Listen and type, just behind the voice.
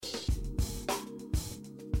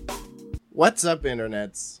What's up,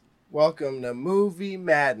 internets? Welcome to Movie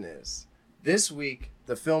Madness. This week,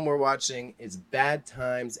 the film we're watching is Bad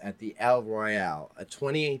Times at the Royale, a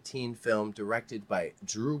 2018 film directed by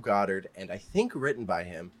Goddard and I think written by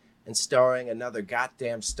him, and starring another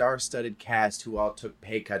goddamn star-studded cast who all took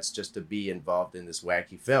pay cuts just to be involved in this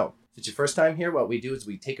wacky film. If it's your first time here, what we do is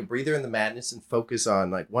we take a breather in the madness and focus on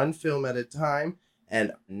like one film at a time,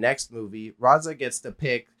 and next movie, Raza gets to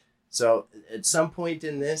pick. So at some point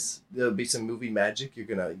in this, there'll be some movie magic. You're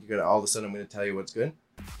gonna all of a sudden I'm gonna tell you what's good.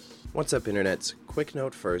 What's up, internets? Quick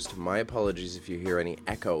note first, my apologies if you hear any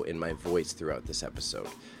echo in my voice throughout this episode.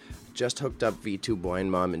 Just hooked up V2 Blind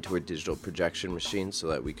Mom into her digital projection machine so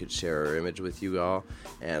that we could share our image with you all,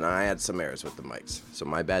 and I had some errors with the mics, so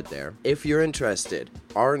my bad there. If you're interested,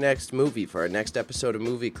 our next movie for our next episode of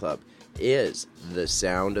Movie Club is The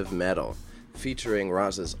Sound of Metal, featuring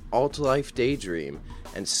Raza's alt-life daydream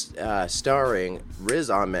and starring Riz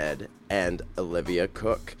Ahmed and Olivia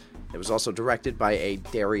Cook. It was also directed by a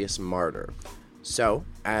Darius Martyr. So,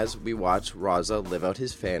 as we watch Raza live out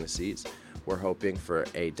his fantasies, we're hoping for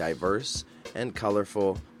a diverse and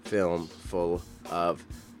colorful film full of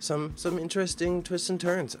some interesting twists and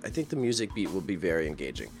turns. I think the music beat will be very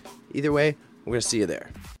engaging. Either way, we're going to see you there.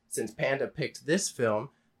 Since Panda picked this film,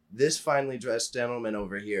 this finely dressed gentleman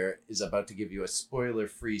over here is about to give you a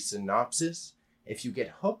spoiler-free synopsis. If you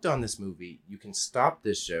get hooked on this movie, you can stop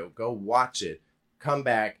this show, go watch it, come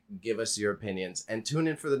back, give us your opinions, and tune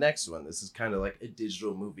in for the next one. This is kind of like a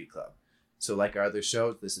digital movie club. So like our other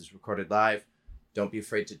shows, this is recorded live. Don't be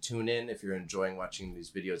afraid to tune in if you're enjoying watching these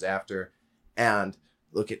videos after. And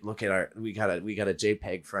look at our we got a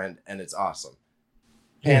JPEG friend, and it's awesome.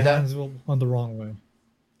 Panda, your hands went the wrong way.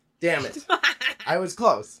 Damn it! I was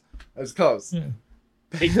close. Yeah.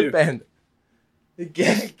 Panda,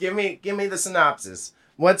 give me the synopsis.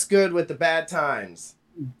 What's good with the bad times?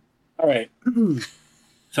 All right.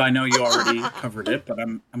 So I know you already covered it, but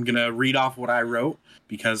I'm going to read off what I wrote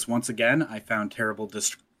because, once again, I found terrible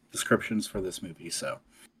descriptions for this movie. So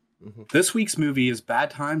This week's movie is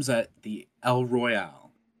Bad Times at the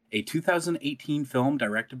Royale, a 2018 film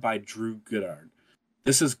directed by Goddard.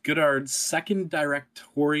 This is Goddard's second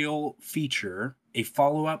directorial feature, a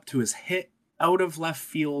follow-up to his hit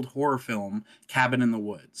out-of-left-field horror film, Cabin in the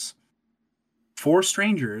Woods. Four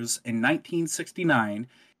strangers in 1969,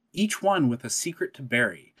 each one with a secret to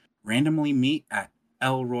bury, randomly meet at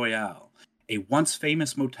El Royale, a once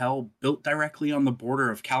famous motel built directly on the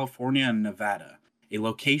border of California and Nevada, a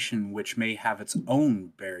location which may have its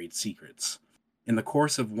own buried secrets. In the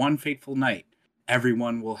course of one fateful night,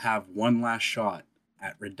 everyone will have one last shot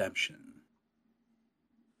at redemption.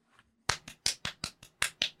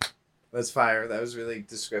 That's fire. That was really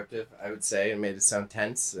descriptive, I would say, and made it sound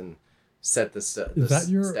tense and set the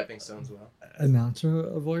stepping stones well. Announcer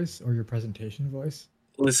voice or your presentation voice?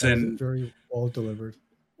 Listen, very well delivered.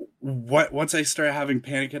 Once I started having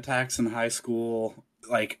panic attacks in high school,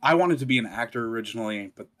 like I wanted to be an actor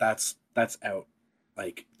originally, but that's out.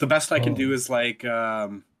 Like the best I can do is like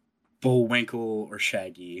Bullwinkle or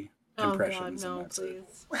Shaggy impressions. Oh God, no,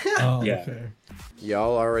 please. Oh, yeah. Okay.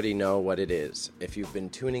 Y'all already know what it is. If you've been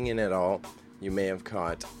tuning in at all, you may have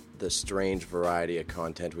caught the strange variety of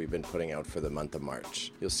content we've been putting out for the month of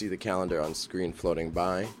March. You'll see the calendar on screen floating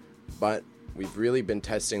by, but we've really been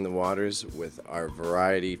testing the waters with our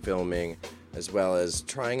variety filming, as well as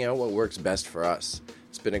trying out what works best for us.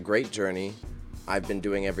 It's been a great journey. I've been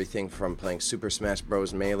doing everything from playing Super Smash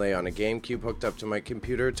Bros. Melee on a GameCube hooked up to my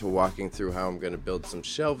computer to walking through how I'm going to build some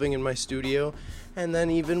shelving in my studio, and then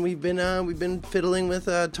even we've been fiddling with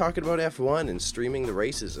talking about F1 and streaming the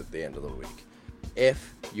races at the end of the week.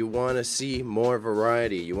 If you want to see more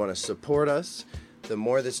variety, you want to support us, the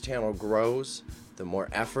more this channel grows, the more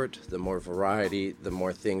effort, the more variety, the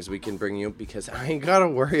more things we can bring you, because I ain't got to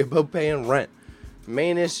worry about paying rent.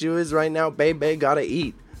 Main issue is right now, baby gotta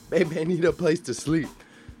eat. Baby need a place to sleep.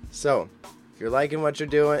 So, if you're liking what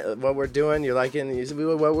we're doing, you're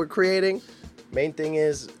liking what we're creating, main thing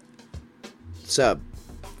is sub,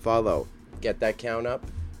 follow, get that count up.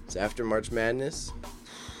 It's after March Madness.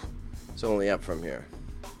 It's only up from here.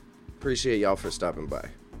 Appreciate y'all for stopping by.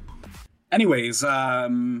 Anyways,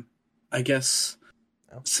 I guess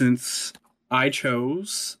since I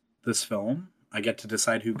chose this film, I get to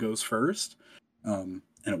decide who goes first.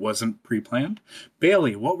 And it wasn't pre-planned.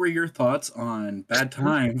 Bailey, what were your thoughts on Bad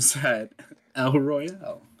Times at El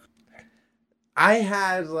Royale? I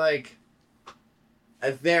had like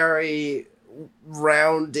a very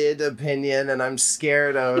rounded opinion, and I'm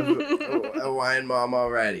scared of a wine mom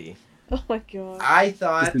already. Oh my God. I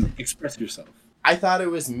thought... Listen, express yourself. I thought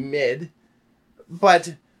it was mid,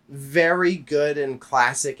 but very good and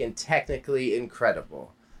classic and technically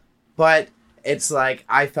incredible. But it's like,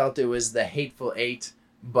 I felt it was the Hateful Eight,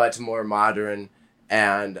 but more modern.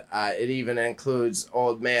 And it even includes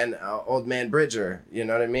Old Man Bridger. You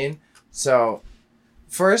know what I mean? So,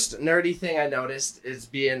 first nerdy thing I noticed is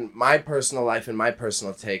being my personal life and my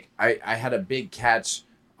personal take. I had a big catch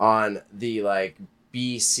on the like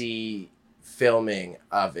BC filming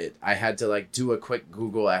of it. I had to like do a quick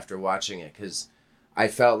Google after watching it because I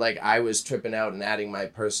felt like I was tripping out and adding my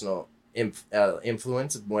personal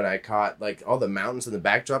influence when I caught like all the mountains and the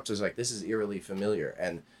backdrops. I was like, this is eerily familiar,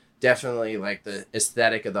 and definitely like the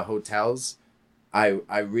aesthetic of the hotels.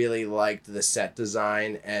 I really liked the set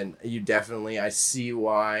design, and I see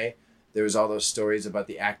why there was all those stories about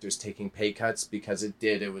the actors taking pay cuts, because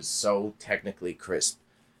it was so technically crisp.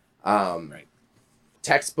 Right.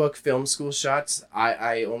 Textbook film school shots.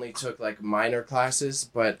 I only took like minor classes,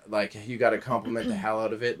 but like you got to compliment the hell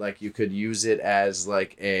out of it. Like you could use it as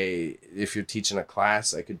like if you're teaching a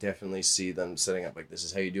class, I could definitely see them setting up like, this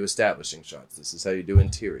is how you do establishing shots. This is how you do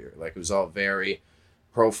interior. Like it was all very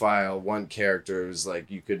profile, one character. It was like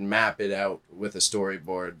you could map it out with a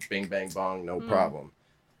storyboard, bing, bang, bong, no problem.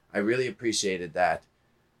 I really appreciated that.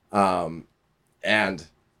 And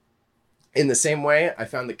in the same way, I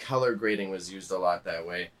found the color grading was used a lot that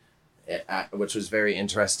way, which was very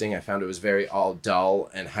interesting. I found it was very all dull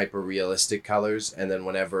and hyper-realistic colors. And then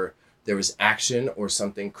whenever there was action or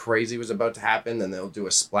something crazy was about to happen, then they'll do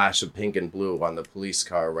a splash of pink and blue on the police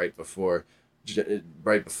car right before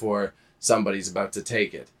somebody's about to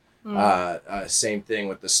take it. Same thing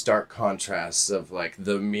with the stark contrasts of like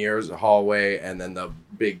the mirrors, the hallway, and then the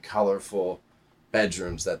big colorful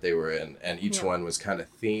bedrooms that they were in, and each one was kind of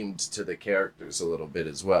themed to the characters a little bit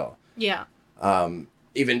as well. Yeah.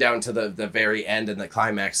 Even down to the very end and the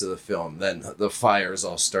climax of the film, then the fires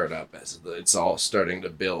all start up as it's all starting to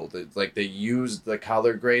build. It's like they used the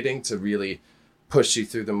color grading to really push you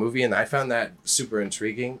through the movie, and I found that super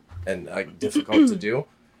intriguing and difficult to do.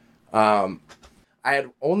 I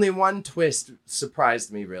had only one twist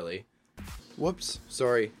surprised me, really. Whoops,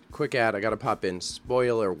 sorry. Quick ad, I gotta pop in.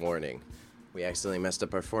 Spoiler warning. We accidentally messed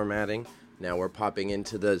up our formatting. Now we're popping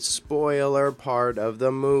into the spoiler part of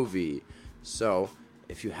the movie. So,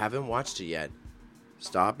 if you haven't watched it yet,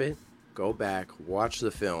 stop it, go back, watch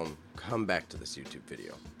the film, come back to this YouTube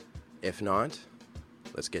video. If not,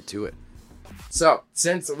 let's get to it. So,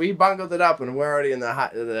 since we bungled it up and we're already in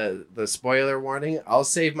the spoiler warning, I'll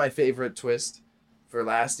save my favorite twist for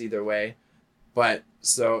last either way. But,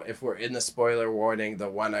 so if we're in the spoiler warning, the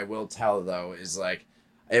one I will tell, though, is like,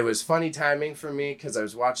 it was funny timing for me because I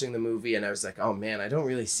was watching the movie and I was like, oh man, I don't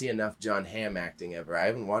really see enough John Hamm acting ever. I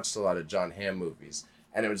haven't watched a lot of John Hamm movies.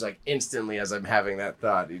 And it was like instantly as I'm having that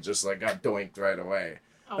thought, he just like got doinked right away.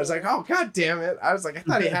 I was like, oh, God damn it. I was like, I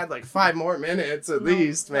thought he had like 5 more minutes at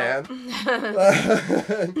least, man.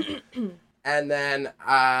 And then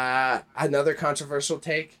another controversial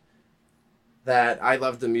take, that I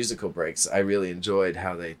loved the musical breaks. I really enjoyed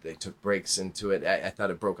how they took breaks into it. I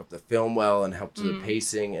thought it broke up the film well and helped the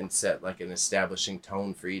pacing and set like an establishing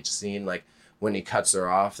tone for each scene. Like when he cuts her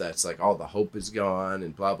off, that's like all the hope is gone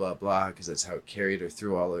and blah, blah, blah, because that's how it carried her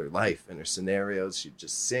through all her life and her scenarios. She'd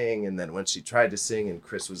just sing, and then when she tried to sing and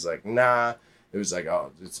Chris was like, nah, it was like,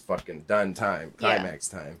 oh, it's fucking done time, climax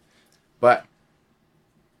time. But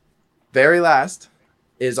very last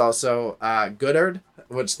is also Goddard,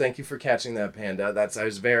 which thank you for catching that, Panda.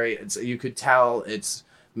 You could tell it's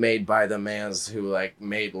made by the mans who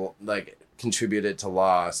contributed to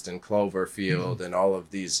Lost and Cloverfield and all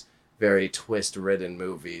of these very twist-ridden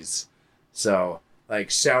movies. So like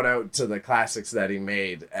shout out to the classics that he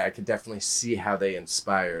made. I could definitely see how they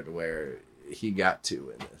inspired where he got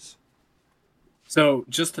to in this. So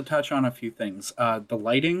just to touch on a few things, the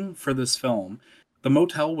lighting for this film, the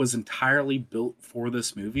motel was entirely built for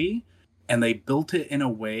this movie, and they built it in a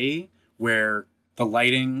way where the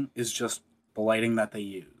lighting is just the lighting that they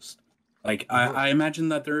used. Like, I imagine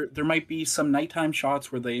that there might be some nighttime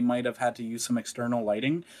shots where they might have had to use some external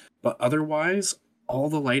lighting, but otherwise, all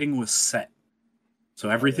the lighting was set.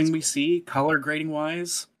 So everything we see, color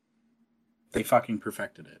grading-wise, they fucking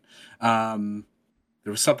perfected it.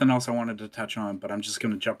 There was something else I wanted to touch on, but I'm just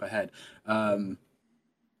going to jump ahead.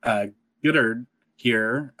 Goddard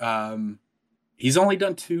here, he's only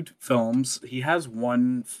done 2 films. He has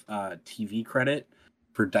 1 TV credit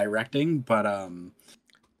for directing, but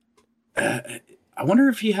I wonder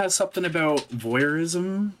if he has something about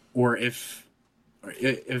voyeurism, or if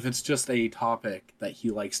it's just a topic that he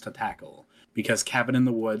likes to tackle. Because Cabin in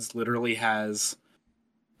the Woods literally has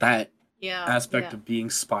that aspect of being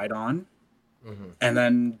spied on. Mm-hmm. And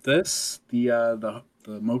then this, the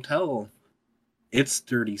the motel, its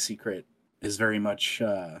dirty secret is very much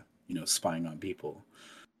spying on people,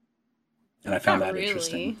 and I found that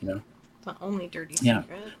interesting. It's the only dirty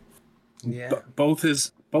secret. Yeah. Both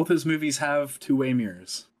his movies have two-way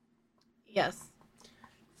mirrors. Yes.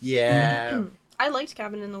 Yeah. I liked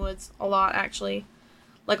Cabin in the Woods a lot, actually.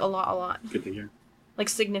 Like, a lot. Good to hear. Like,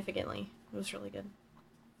 significantly. It was really good.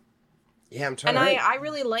 Yeah, I'm trying I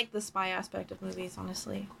really like the spy aspect of movies,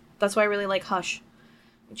 honestly. That's why I really like Hush,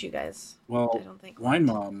 which you guys I don't think Wine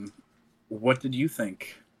Mom, what did you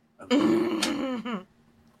think of the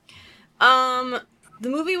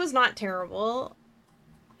movie was not terrible.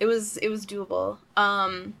 It was doable.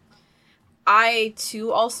 I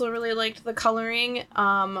too also really liked the coloring.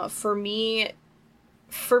 For me,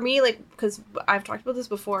 like, because I've talked about this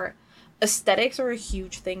before, aesthetics are a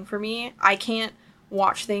huge thing for me. I can't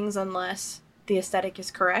watch things unless the aesthetic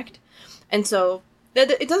is correct, and so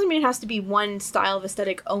it doesn't mean it has to be one style of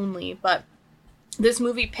aesthetic only, but this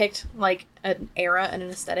movie picked like an era and an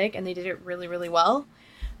aesthetic, and they did it really, really well.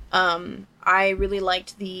 I really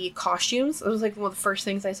liked the costumes. It was like one of the first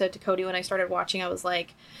things I said to Cody when I started watching. I was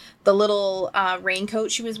like, the little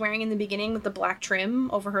raincoat she was wearing in the beginning with the black trim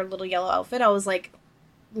over her little yellow outfit, I was like,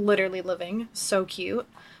 literally living. So cute.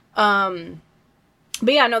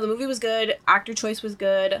 But yeah, no, the movie was good. Actor choice was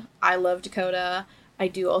good. I love Dakota. I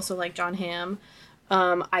do also like John Hamm.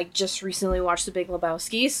 I just recently watched The Big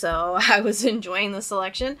Lebowski, so I was enjoying the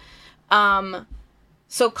selection.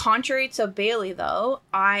 So contrary to Bailey, though,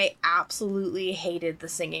 I absolutely hated the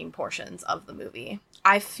singing portions of the movie.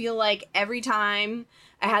 I feel like every time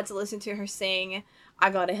I had to listen to her sing, I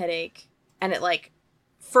got a headache. And it, like,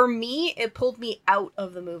 for me, it pulled me out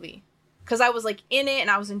of the movie. Because I was, like, in it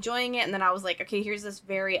and I was enjoying it. And then I was like, okay, here's this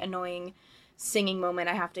very annoying singing moment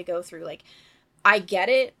I have to go through. Like, I get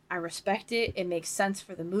it. I respect it. It makes sense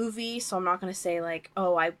for the movie. So I'm not going to say, like,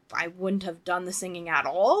 oh, I wouldn't have done the singing at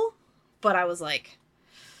all. But I was like,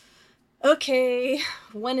 okay,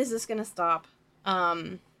 when is this going to stop?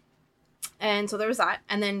 And so there was that.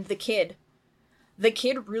 And then the kid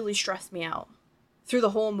really stressed me out through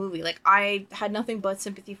the whole movie. Like, I had nothing but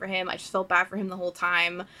sympathy for him. I just felt bad for him the whole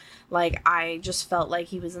time. Like, I just felt like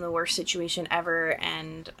he was in the worst situation ever.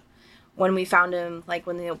 And when we found him, like,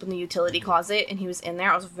 when they opened the utility closet and he was in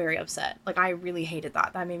there, I was very upset. Like, I really hated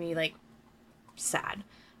that. That made me, like, sad.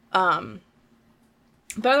 But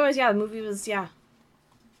otherwise, yeah, the movie was, it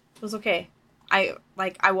was okay. I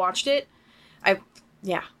watched it. I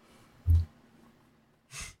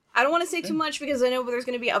don't want to say too much because I know there's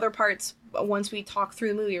going to be other parts once we talk through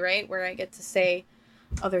the movie, right? Where I get to say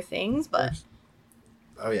other things, but...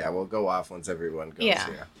 Oh, yeah, we'll go off once everyone goes.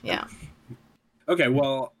 Yeah.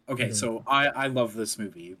 Okay, so I love this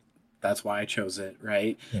movie. That's why I chose it,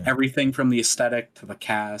 right? Yeah. Everything from the aesthetic to the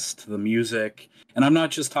cast to the music. And I'm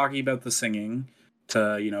not just talking about the singing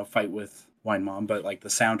to, fight with Wine Mom, but, like, the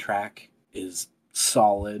soundtrack is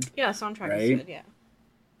solid. Yeah, soundtrack is good, yeah.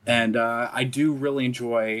 And I do really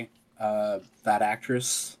enjoy that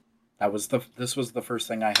actress. This was the first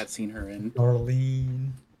thing I had seen her in.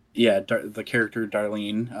 Darlene. Yeah, the character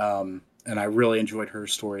Darlene. And I really enjoyed her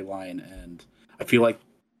storyline. And I feel like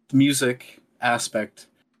the music aspect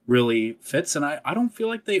really fits. And I don't feel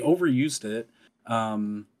like they overused it.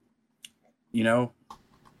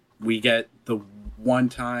 We get the one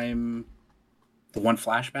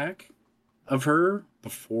flashback of her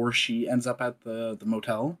before she ends up at the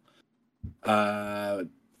motel.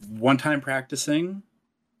 One time practicing.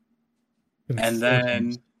 And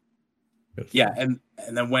then and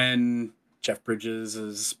then when Jeff Bridges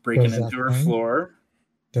is breaking into her floor.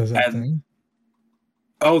 Does that thing?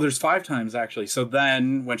 Oh, there's 5 times actually. So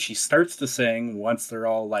then when she starts to sing, once they're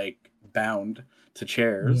all like bound to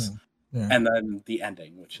chairs, and then the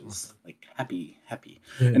ending, which is like happy.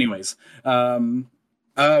 Yeah. Anyways, what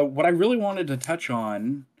I really wanted to touch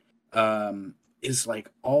on is like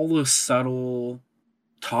all the subtle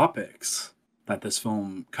topics that this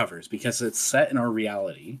film covers, because it's set in our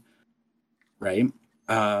reality, right?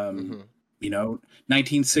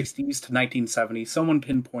 1960s to 1970s. Someone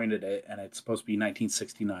pinpointed it, and it's supposed to be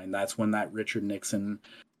 1969. That's when that Richard Nixon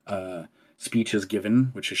speech is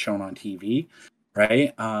given, which is shown on TV,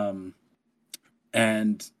 right?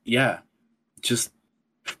 And yeah, just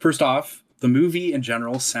first off, the movie in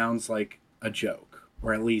general sounds like a joke,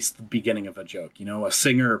 or at least the beginning of a joke. A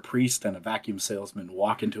singer, a priest, and a vacuum salesman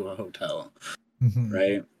walk into a hotel,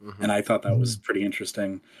 right? Mm-hmm. And I thought that was pretty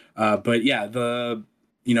interesting. But yeah, the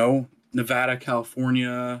Nevada,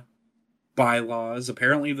 California bylaws.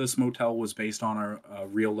 Apparently, this motel was based on a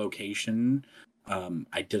real location.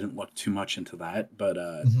 I didn't look too much into that, but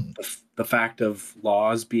the fact of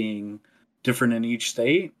laws being different in each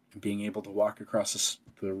state, being able to walk across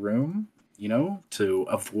the room, to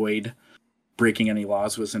avoid breaking any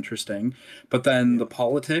laws was interesting. But then the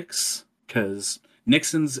politics, because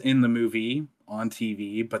Nixon's in the movie on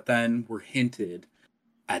TV, but then we're hinted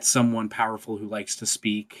at someone powerful who likes to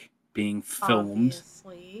speak being filmed.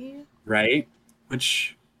 Obviously. Right?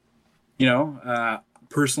 Which,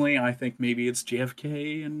 personally, I think maybe it's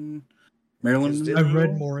JFK and Marilyn. I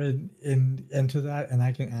read more into that, and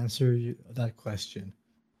I can answer that question.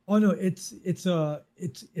 Oh no, it's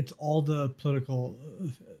all the political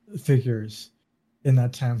figures in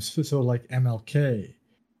that time. So like MLK,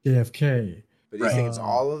 JFK. But do you think it's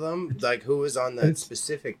all of them? Like, who was on that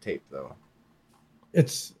specific tape, though?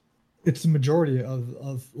 It's the majority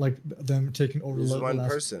of like them taking over the last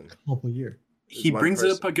person. couple of years. He brings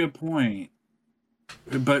up a good point.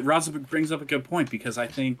 But Rosa brings up a good point, because I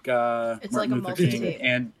think it's Martin like Luther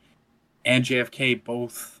King and JFK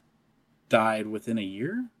both died within a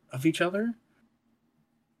year of each other.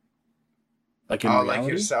 Like in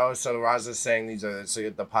reality? So Rosa's saying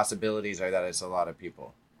the possibilities are that it's a lot of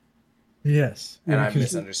people. Yes. And I'm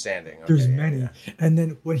misunderstanding. There's many. Yeah. And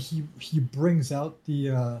then when he brings out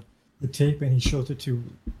the tape and he shows it to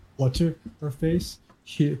what's her face,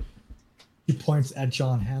 he points at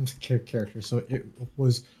John Hamm's character. So it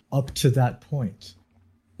was up to that point.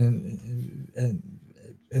 And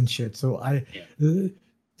shit. So the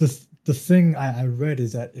thing I read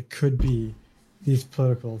is that it could be these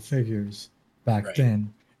political figures back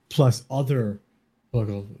then, plus other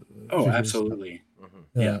political figures. Absolutely.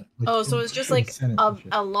 So it's just like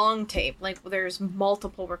a long tape. Like there's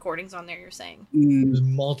multiple recordings on there, you're saying? There's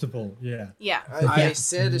multiple, yeah. I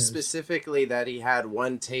said specifically that he had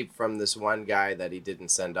one tape from this one guy that he didn't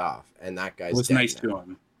send off, and that guy's was nice to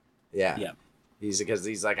him. Yeah.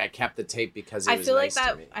 He's like, I kept the tape because he was nice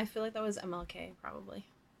to me. I feel like that was MLK, probably.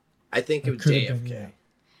 I think it was JFK.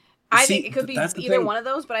 I think it could be either one of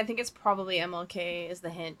those, but I think it's probably MLK is the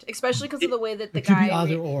hint, especially because of the way that the guy. Could be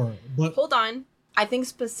either or. But hold on. I think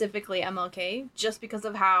specifically MLK, just because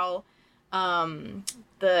of how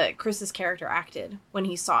the Chris's character acted when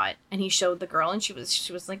he saw it, and he showed the girl, and she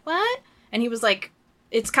was like, "What?" And he was like,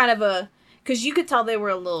 "It's kind of because you could tell they were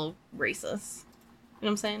a little racist." You know what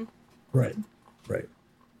I'm saying? Right.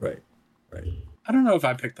 I don't know if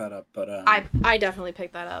I picked that up, but I definitely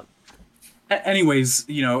picked that up. Anyways,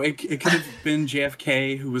 it could have been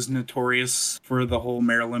JFK, who was notorious for the whole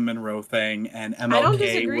Marilyn Monroe thing, and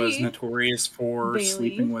MLK was notorious for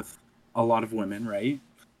sleeping with a lot of women, right?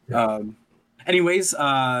 Yeah. Anyways,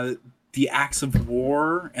 the acts of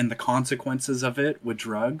war and the consequences of it with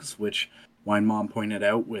drugs, which Wine Mom pointed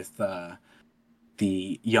out with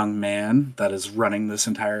the young man that is running this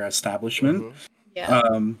entire establishment. Mm-hmm. Yeah.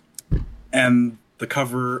 And the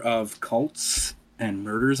cover of cults and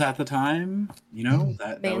murders at the time,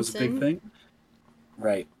 that was a big thing.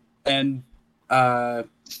 Right. And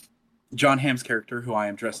John Hamm's character, who I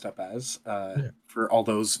am dressed up as, for all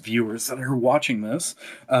those viewers that are watching this.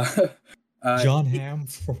 John Hamm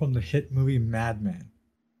from the hit movie Mad Men.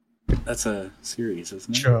 That's a series,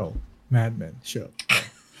 isn't it? Mad Men show.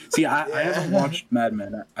 See, I haven't watched Mad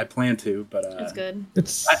Men. I plan to, but... it's good.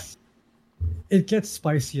 It gets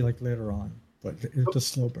spicy like later on, but it's a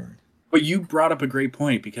slow burn. But you brought up a great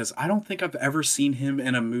point, because I don't think I've ever seen him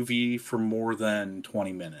in a movie for more than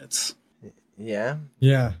 20 minutes. Yeah?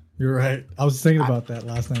 Yeah, you're right. I was thinking about that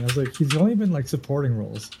last night. I was like, he's only been like supporting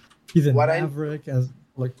roles. He's in Maverick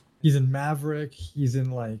he's in Maverick, he's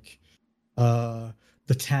in like The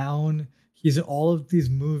Town. He's in all of these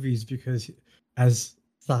movies because as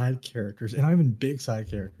side characters, and not even big side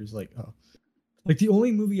characters, like the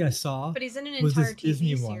only movie I saw but he's in an was entire this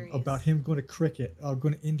Disney TV one series about him going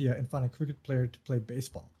to India and find a cricket player to play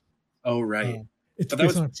baseball. Oh, right. It's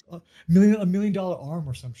based on a $1 million arm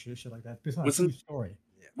or some shit like that. Based on a true story.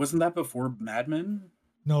 Wasn't that before Mad Men?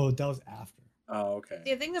 No, that was after. Oh, okay.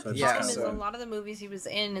 See, I think the problem is a lot of the movies he was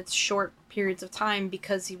in, it's short periods of time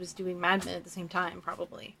because he was doing Mad Men at the same time,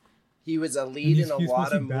 probably. He was a lead in a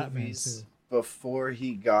lot of movies before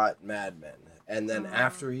he got Mad Men. And then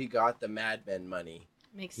after he got the Mad Men money,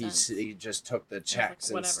 he just took the checks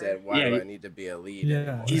and said, why do I need to be a lead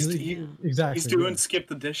anymore? Exactly. He's doing Skip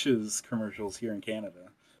the Dishes commercials here in Canada.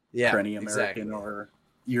 Yeah, for any American or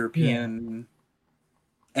European,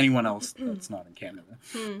 anyone else that's not in Canada,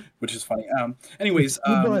 which is funny. Anyways,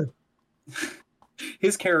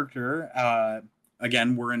 his character,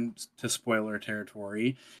 again, we're into spoiler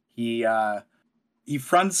territory. He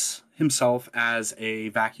fronts himself as a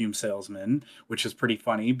vacuum salesman, which is pretty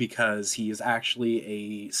funny because he is actually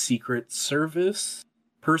a Secret Service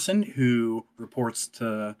person who reports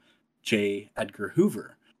to J. Edgar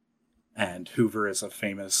Hoover. and Hoover is a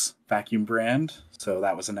famous vacuum brand, so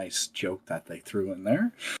that was a nice joke that they threw in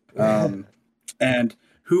there. And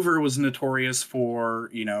Hoover was notorious for,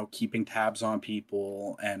 keeping tabs on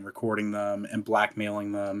people and recording them and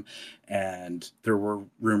blackmailing them. And there were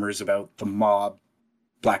rumors about the mob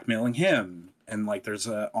blackmailing him. And there's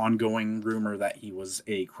an ongoing rumor that he was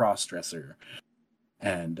a cross-dresser.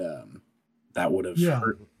 And that would have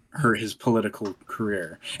hurt his political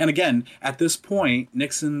career. And again, at this point,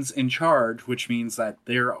 Nixon's in charge, which means that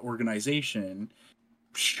their organization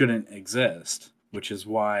shouldn't exist, which is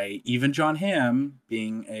why even John Hamm,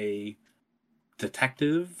 being a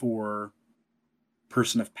detective or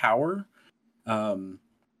person of power, that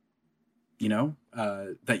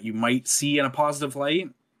you might see in a positive light,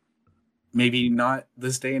 maybe not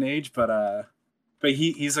this day and age, but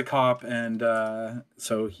he's a cop, and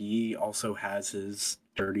so he also has his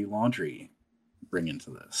dirty laundry bring into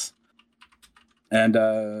this. And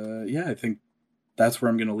I think that's where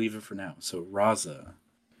I'm going to leave it for now. So Raza,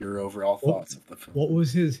 your overall thoughts of the film. What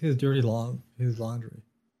was his dirty laundry?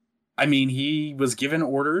 I mean, he was given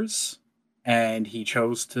orders, and he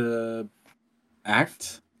chose to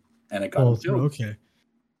act, and it got him killed. Okay,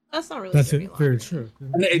 that's not really. That's very true.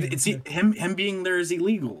 And it's him being there is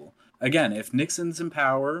illegal. Again, if Nixon's in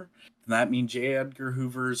power, then that means J. Edgar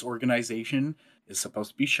Hoover's organization is supposed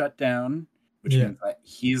to be shut down, which means that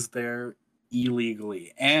he's there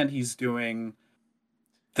illegally, and he's doing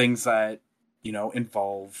things that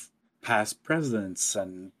involve past presidents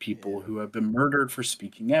and people who have been murdered for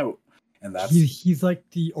speaking out, and that's he's like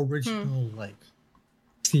the original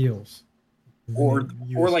SEALs, or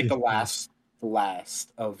like the last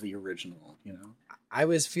of the original. I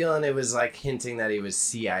was feeling it was like hinting that he was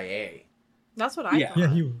CIA. That's what I thought.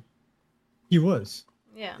 Yeah, he was.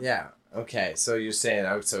 Yeah. Yeah. Okay. So you're saying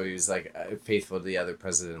so he was like faithful to the other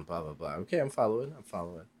president, blah blah blah. Okay, I'm following.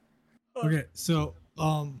 Okay, so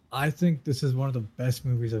I think this is one of the best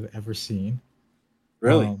movies I've ever seen.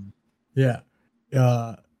 Really? Yeah.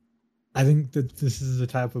 I think that this is the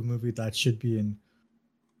type of movie that should be in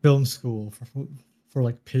film school for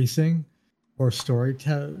like pacing or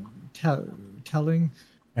storytelling,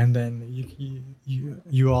 and then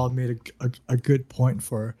you all made a good point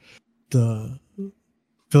for the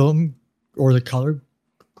film or the color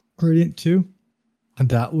gradient too, and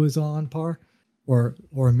that was on par or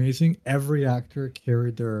amazing. Every actor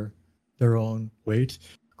carried their own weight.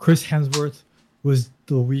 Chris Hemsworth was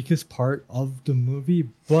the weakest part of the movie,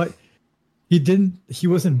 but he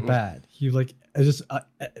wasn't bad.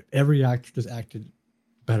 Every actor just acted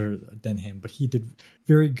better than him, but he did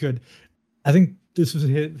very good. I think this was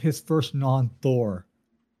his first non-Thor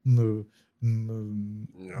move. No.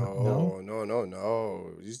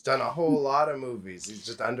 He's done a whole lot of movies. He's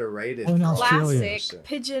just underrated. Classic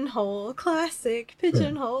pigeonhole.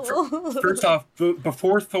 First off,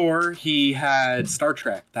 before Thor, he had Star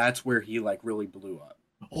Trek. That's where he really blew up.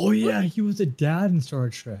 Oh yeah, he was a dad in Star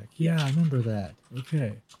Trek. Yeah, I remember that.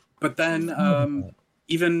 Okay. But then,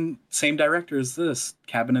 even same director as this,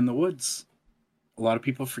 Cabin in the Woods. A lot of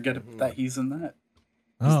people forget that he's in that.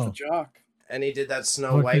 He's the jock. And he did that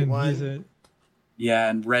Snow White one. Yeah,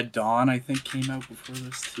 and Red Dawn, I think, came out before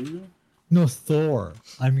this too. No, Thor.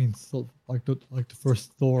 I mean, like the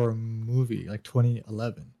first Thor movie, like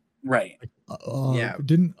 2011. Right.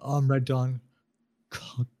 Didn't Red Dawn?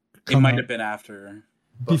 It might have been after.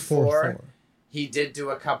 Before Thor. He did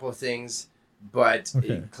do a couple things, but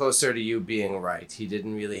closer to you being right. He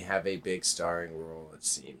didn't really have a big starring role, it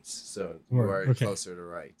seems. So you are closer to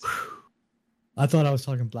right. I thought I was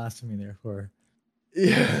talking blasphemy there for.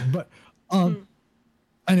 Yeah. But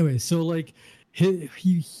anyway, so like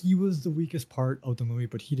he was the weakest part of the movie,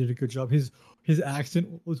 but he did a good job. His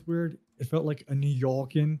accent was weird. It felt like a New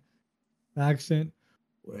Yorkan accent,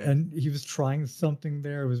 and he was trying something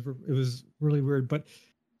there. It was really weird, but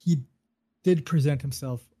he did present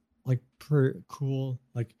himself like pretty cool,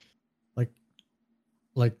 like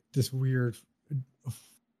this weird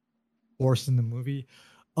force in the movie.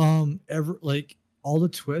 All the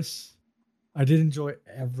twists, I did enjoy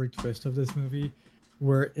every twist of this movie,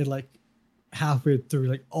 where it like halfway through,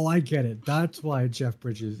 like, oh, I get it. That's why Jeff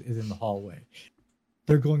Bridges is in the hallway.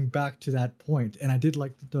 They're going back to that point, and I did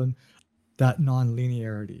like that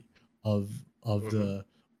non-linearity of the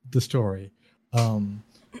story,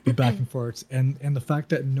 the back and forths, and the fact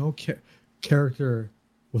that no character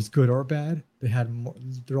was good or bad. They had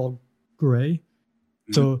they're all gray.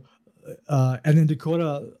 So, and then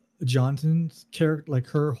Dakota Johnson's character, like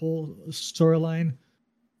her whole storyline,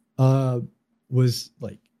 was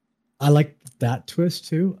like, I liked that twist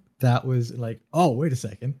too. That was like, oh, wait a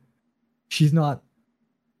second, she's not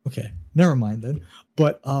okay. Never mind then.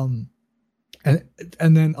 But and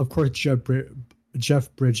and then of course Jeff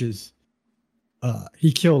Bridges,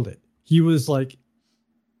 he killed it. He was like,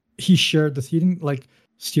 he shared this. He didn't like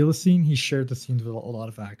steal the scene. He shared the scenes with a lot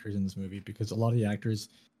of actors in this movie because a lot of the actors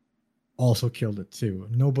also killed it too.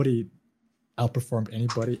 Nobody outperformed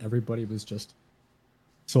anybody. Everybody was just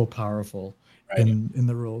so powerful in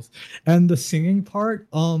the roles. And the singing part,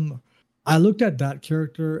 I looked at that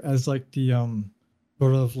character as like the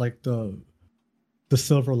sort of like the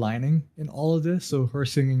silver lining in all of this. So her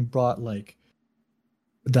singing brought like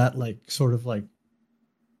that like sort of like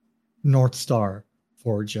North Star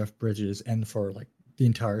for Jeff Bridges and for like the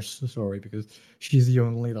entire story, because she's the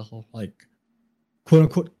only the whole like quote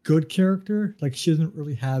unquote good character. Like she doesn't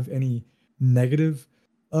really have any negative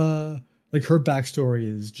like her backstory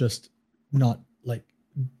is just not like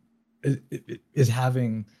is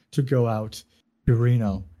having to go out to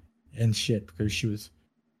Reno and shit because she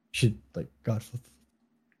like got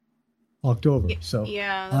fucked over. So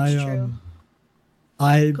yeah, that's true.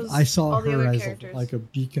 I saw her as like a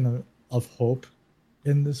beacon of hope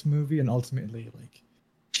in this movie, and ultimately like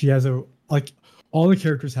she has a like all the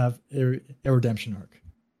characters have a redemption arc.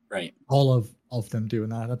 Right. All of them do,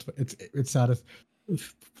 and that's what it's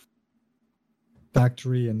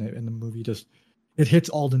satisfactory, and the movie just it hits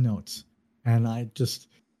all the notes, and I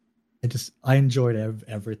enjoyed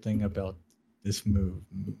everything about this movie.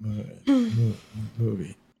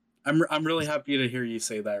 I'm really happy to hear you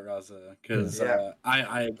say that, Raza, because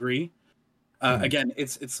I agree. Again,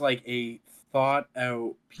 it's like a thought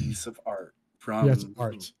out piece of art from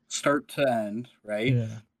art. Start to end, right?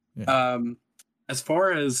 Yeah. As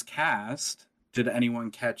far as cast, did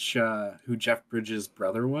anyone catch who Jeff Bridges'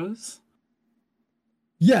 brother was?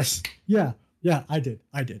 Yes. Yeah, I did.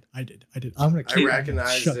 I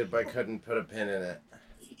recognized it, but couldn't put a pin in it.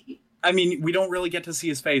 I mean, we don't really get to see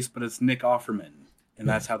his face, but it's Nick Offerman, and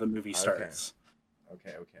that's how the movie starts.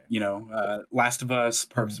 Okay. You know, Last of Us,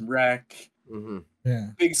 Parks and Rec. Mm-hmm. Yeah.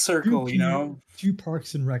 Big circle, you know. Two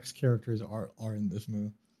Parks and Rec's characters are in this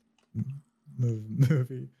movie.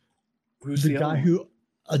 Who's the guy who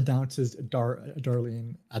announces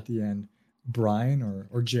Darlene at the end? Brian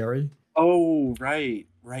or Jerry? Oh, right.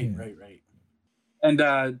 And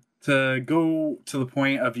to go to the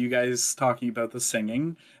point of you guys talking about the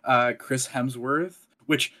singing, Chris Hemsworth,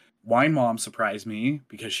 which Wine Mom surprised me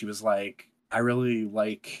because she was like, I really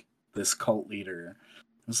like this cult leader. I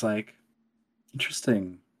was like,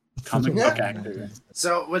 interesting. Comic book actor.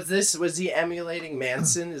 So was he emulating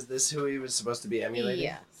Manson? Is this who he was supposed to be emulating?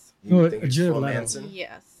 Yes. You think it's full Manson?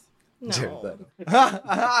 Yes. No.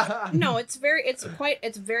 No, it's very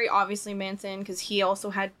obviously Manson because he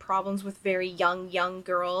also had problems with very young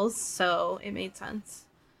girls, so it made sense.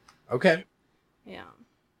 Okay. Yeah.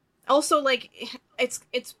 Also, like, it's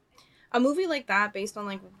a movie like that based on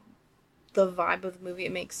like the vibe of the movie.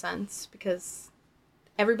 It makes sense because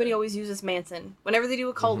everybody always uses Manson. Whenever they do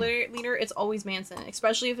a cult leader, it's always Manson.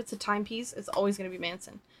 Especially if it's a timepiece, it's always going to be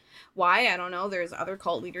Manson. Why? I don't know. There's other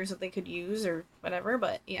cult leaders that they could use or whatever,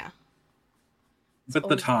 but yeah. But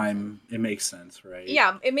the time, it makes sense, right?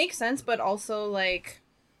 Yeah, it makes sense, but also, like...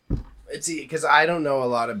 It's because I don't know a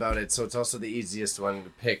lot about it, so it's also the easiest one to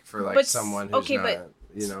pick for, like, someone who's not,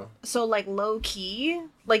 you know... So, like, low-key,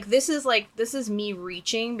 like, this is me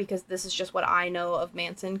reaching, because this is just what I know of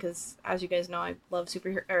Manson, because, as you guys know, I love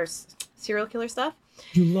serial killer stuff.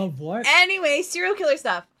 You love what? Anyway, serial killer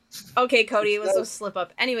stuff. Okay, Cody, it was a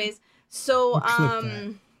slip-up. Anyways, so,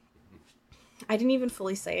 I didn't even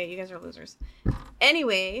fully say it. You guys are losers.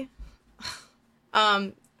 Anyway,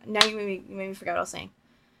 now you made me forget what I was saying.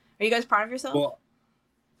 Are you guys proud of yourself? Well,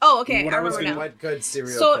 okay, I remember now. What good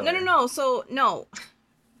serial killer? No. So, no.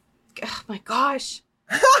 Oh, my gosh.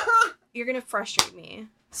 You're going to frustrate me.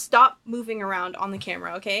 Stop moving around on the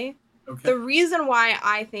camera, okay? The reason why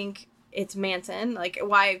I think it's Manson, like,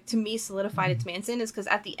 why, to me, solidified it's Manson, is because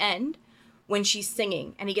at the end... when she's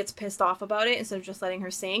singing and he gets pissed off about it instead of just letting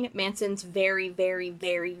her sing, Manson's very, very,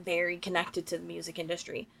 very, very connected to the music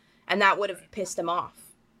industry. And that would have pissed him off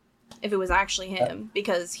if it was actually him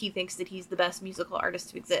because he thinks that he's the best musical artist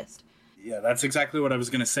to exist. Yeah, that's exactly what I was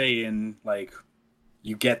going to say. And, like,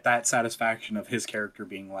 you get that satisfaction of his character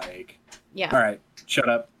being like, all right, shut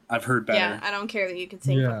up. I've heard better. Yeah, I don't care that you can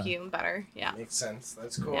sing fuck you better. Yeah. Makes sense.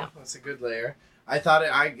 That's cool. Yeah. That's a good layer. I thought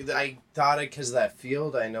it because of that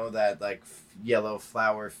field. I know that like yellow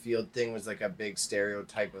flower field thing was like a big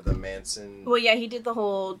stereotype of the Manson. Well, yeah, he did the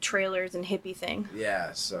whole trailers and hippie thing.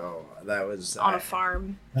 Yeah, so that was on a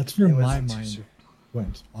farm. That's where my mind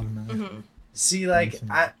went automatically. Mm-hmm. See, like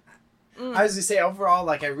I was gonna say overall,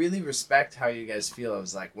 like I really respect how you guys feel. It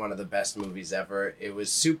was like one of the best movies ever. It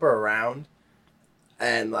was super around.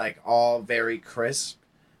 and like all very crisp,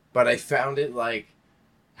 but I found it like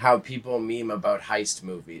how people meme about heist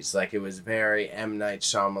movies. Like it was very M. Night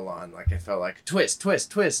Shyamalan. Like I felt like twist, twist,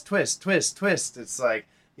 twist, twist, twist, twist. It's like,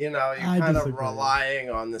 you know, you're kind of relying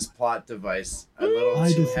on this plot device a little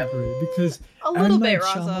I too disagree heavily. Because A little M. bit, Night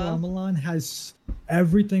Raza. Shyamalan has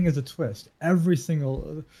everything is a twist. Everything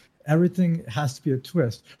has to be a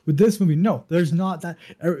twist. With this movie, no, there's not that.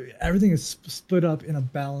 Everything is split up in a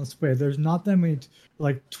balanced way. There's not that many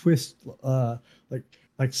like twists. Like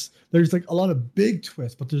there's like a lot of big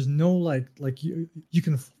twists, but there's no like you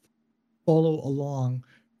can follow along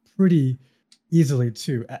pretty easily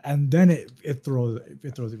too, and then it throws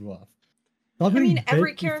you off. I mean,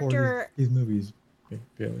 every Baked before character. these movies,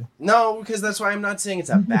 Bailey. No, because that's why I'm not saying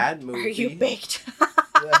it's a bad movie. Are you baked?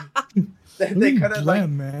 They could have like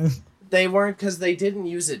man. they weren't, because they didn't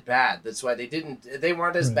use it bad. That's why they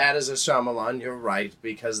weren't as bad as a Shyamalan. You're right,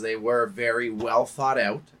 because they were very well thought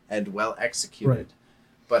out and well executed. Right.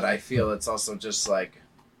 But I feel it's also just like,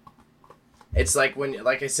 it's like when,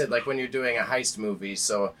 like I said, like when you're doing a heist movie,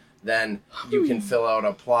 so then you can fill out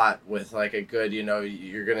a plot with like a good, you know,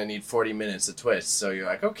 you're going to need 40 minutes of twists. So you're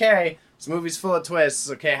like, okay, this movie's full of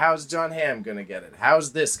twists. Okay, how's John Hamm going to get it?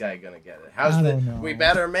 How's this guy going to get it? We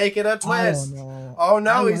better make it a twist. Oh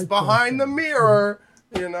no, he's behind the mirror,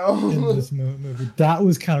 you know? In this movie. That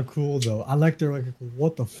was kind of cool though. I like their like,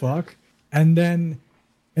 what the fuck? And then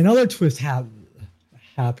another twist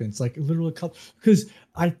happens, like literally a couple, because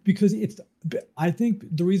I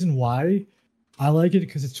think the reason why I like it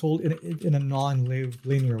because it's told in a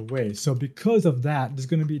non-linear way. So because of that, there's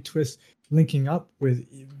going to be twists linking up with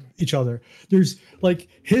each other. There's like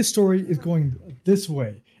his story is going this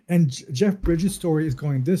way, and Jeff Bridges' story is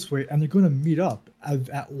going this way, and they're going to meet up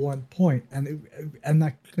at one point, and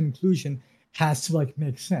that conclusion has to like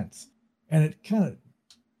make sense, and it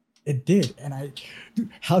did. And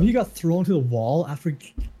how he got thrown to the wall after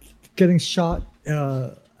getting shot,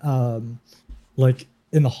 like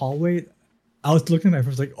in the hallway. I was looking at my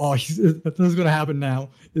friends like, oh, this is going to happen now,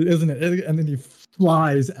 isn't it? And then he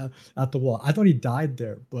flies at the wall. I thought he died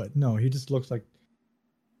there, but no, he just looks like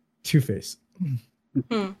Two-Face.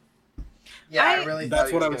 Yeah, I really thought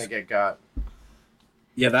he was going to get got.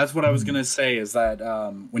 Yeah, that's what I was going to say, is that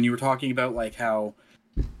when you were talking about like how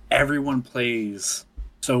everyone plays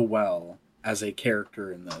so well as a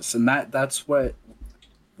character in this, and that's what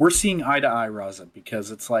we're seeing eye to eye, Raza,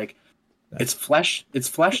 because it's like, it's fleshed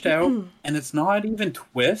out, and it's not even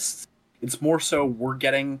twists. It's more so we're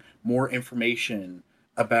getting more information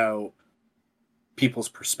about people's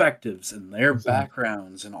perspectives and their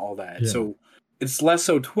backgrounds and all that. Yeah. So it's less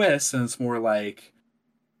so twists, and it's more like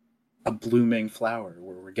a blooming flower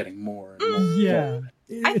where we're getting more and more. Yeah.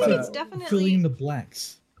 I think it's definitely filling in the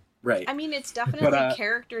blanks. Right. I mean, it's definitely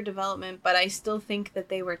character development, but I still think that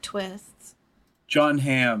they were twists. John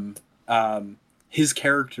Hamm, his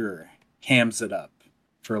character hams it up,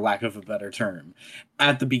 for lack of a better term,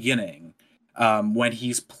 at the beginning, when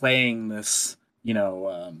he's playing this, you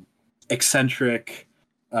know, eccentric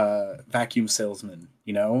vacuum salesman,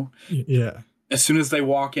 you know? Yeah. As soon as they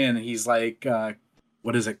walk in, he's like,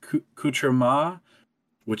 what is it, accoutrement?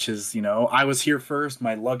 Which is, you know, I was here first,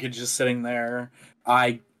 my luggage is sitting there,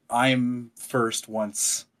 I'm first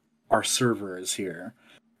once our server is here.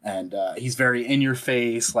 And he's very in your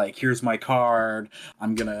face, like, here's my card,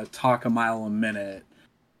 I'm gonna talk a mile a minute.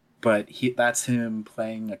 But that's him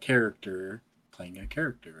playing a character,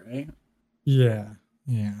 right? Yeah.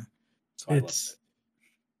 So it's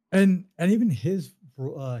and even his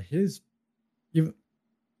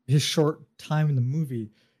short time in the movie,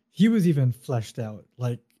 he was even fleshed out.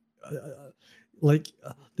 Like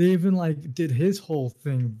they even like did his whole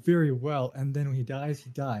thing very well, and then when he dies.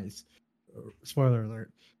 Spoiler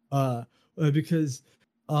alert. Because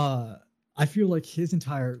I feel like his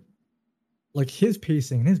entire, like his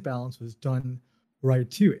pacing and his balance was done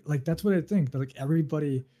right too. Like that's what I think. That like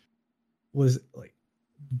everybody was like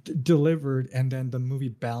delivered, and then the movie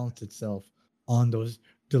balanced itself on those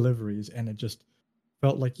deliveries, and it just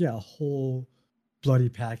felt like a whole bloody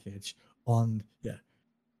package on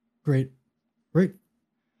great movie.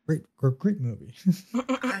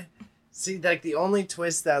 See, like the only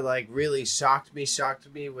twist that like really shocked me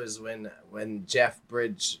was when Jeff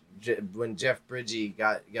Bridgie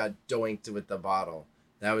got doinked with the bottle.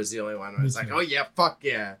 That was the only one where I was like, oh yeah, fuck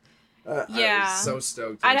yeah. I was so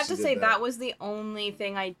stoked. I'd have to say that was the only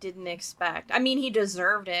thing I didn't expect. I mean, he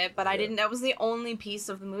deserved it, but I didn't. That was the only piece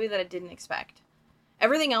of the movie that I didn't expect.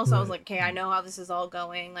 Everything else, I was like, okay, I know how this is all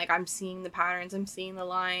going. Like, I'm seeing the patterns, I'm seeing the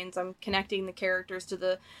lines, I'm connecting the characters to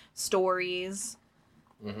the stories.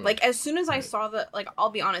 Like, as soon as I Right. saw the, like,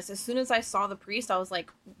 I'll be honest, as soon as I saw the priest, I was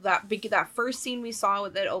like, that first scene we saw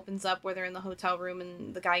that opens up where they're in the hotel room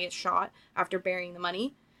and the guy gets shot after burying the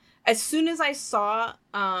money. As soon as I saw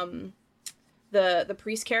the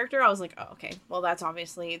priest character, I was like, oh, okay, well, that's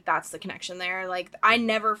the connection there. Like, I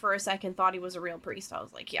never for a second thought he was a real priest. I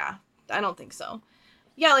was like, yeah, I don't think so.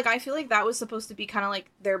 Yeah, like, I feel like that was supposed to be kind of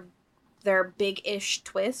like their big-ish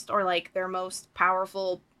twist, or like their most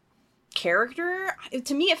powerful character.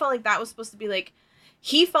 To me, it felt like that was supposed to be like,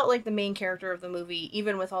 he felt like the main character of the movie,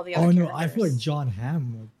 even with all the other characters. I feel like John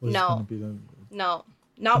Hamm was No. going to be the No,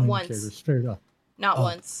 not main once. character, straight up. Not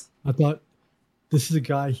once. I thought this is a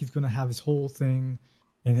guy, he's going to have his whole thing,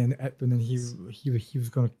 and then he was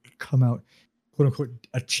going to come out, quote unquote,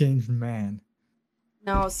 a changed man.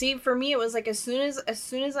 No, see, for me, it was like as soon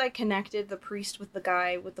as I connected the priest with the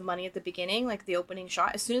guy with the money at the beginning, like the opening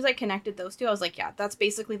shot, as soon as I connected those two, I was like, yeah, that's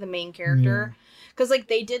basically the main character. Because like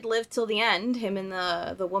they did live till the end, him and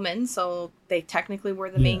the woman, so they technically were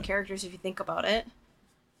the main characters if you think about it.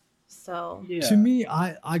 So To me,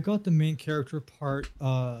 I got the main character part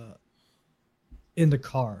in the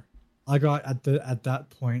car. I got at that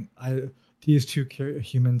point, these two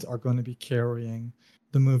humans are going to be carrying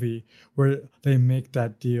the movie, where they make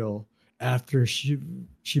that deal after she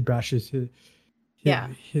bashes his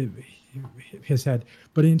head.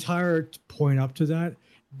 But the entire point up to that,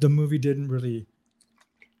 the movie didn't really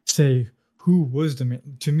say who was to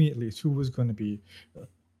me at least, who was going to be.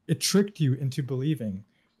 It tricked you into believing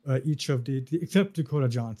each of the except Dakota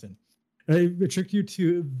Johnson. It tricked you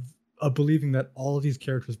to believing that all of these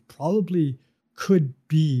characters probably could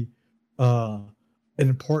be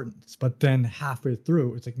importance, but then halfway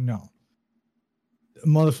through it's like, no,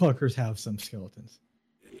 motherfuckers have some skeletons.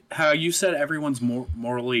 How you said everyone's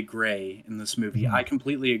morally gray in this movie, I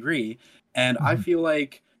completely agree, and I feel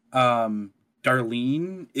like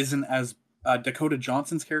Darlene isn't as Dakota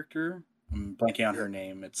Johnson's character, I'm blanking on her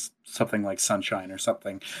name, it's something like Sunshine or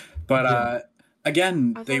something, but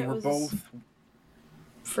again, they were both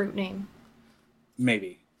fruit name,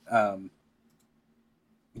 maybe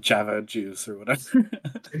Java Juice or whatever.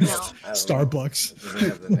 no. Starbucks Doesn't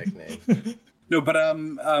have the nickname. No, but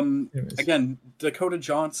again, Dakota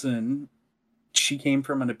Johnson, she came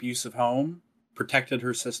from an abusive home, protected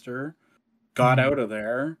her sister, got out of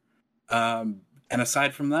there, and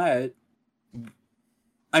aside from that,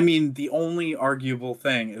 I mean, the only arguable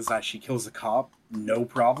thing is that she kills a cop, no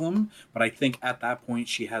problem. But I think at that point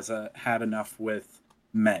she has had enough with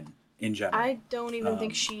men in general. I don't even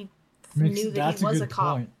think she knew that he was a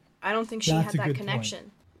cop. Point. I don't think she had that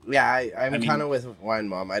connection. Point. Yeah, I'm kind of with Wine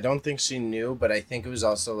Mom. I don't think she knew, but I think it was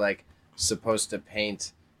also like supposed to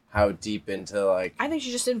paint how deep into like. I think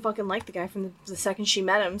she just didn't fucking like the guy from the second she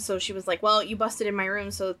met him. So she was like, "Well, you busted in my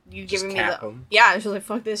room, so you giving me the him. Yeah." She was like,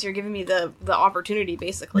 "Fuck this! You're giving me the opportunity,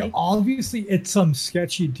 basically." Yeah, obviously, it's some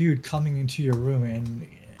sketchy dude coming into your room and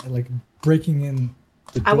like breaking in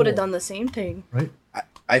the door. I would have done the same thing, right?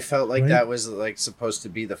 I felt like that was like supposed to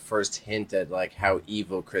be the first hint at like how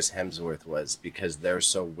evil Chris Hemsworth was, because they're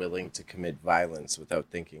so willing to commit violence without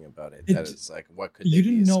thinking about it. That it's like, what could you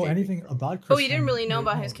didn't know anything about Chris? Oh, you didn't really know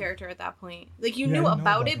about his character at that point. Like you knew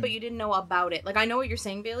about it, but you didn't know about it. Like I know what you're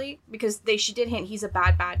saying, Bailey, because she did hint he's a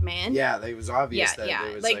bad man. Yeah, it was obvious. Yeah, that yeah.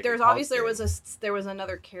 There was like there's obviously there was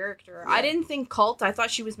another character. Yeah. I didn't think cult. I thought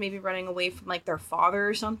she was maybe running away from like their father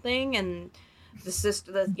or something, and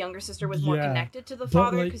the younger sister was more connected to the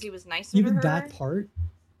father because he was nicer to her.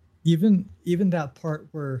 Even that part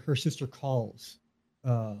where her sister calls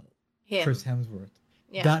Chris Hemsworth.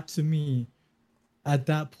 Yeah. That to me, at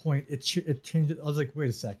that point, it changed it. I was like, wait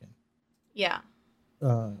a second. Yeah.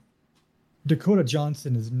 Dakota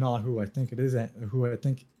Johnson is not who I think it is. Who I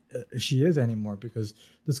think she is anymore, because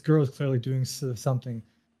this girl is clearly doing something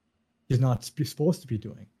she's not supposed to be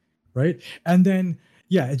doing, right? And then.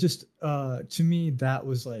 Yeah, it just to me that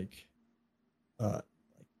was like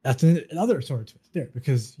that's another sort of twist there,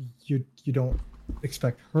 because you don't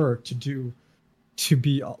expect her to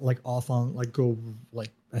be like off on like go like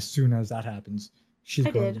as soon as that happens she's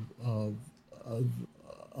going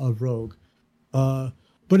a rogue, but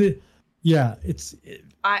I saw it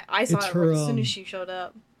as soon as she showed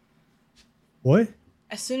up. What?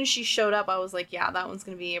 As soon as she showed up, I was like, yeah, that one's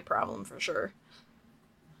gonna be a problem for sure.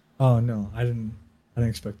 Oh no, I didn't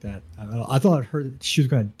expect that. I thought she was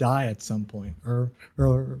going to die at some point or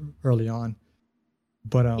early on,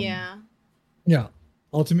 but yeah.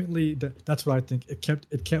 Ultimately, that's what I think. It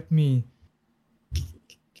kept me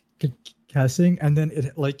guessing, and then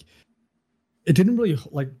it didn't really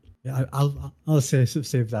like. Yeah, I'll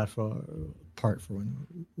save that for when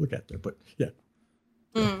we get there. But yeah.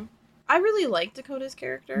 I really liked Dakota's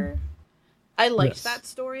character. I liked that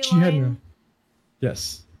She had storyline.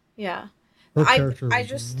 yes. Yeah. Her character I was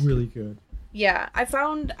just really good. yeah, I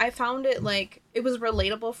found it like it was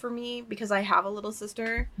relatable for me because I have a little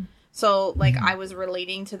sister. So like I was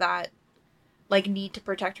relating to that like need to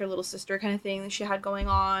protect her little sister kind of thing that she had going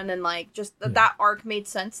on, and like just that arc made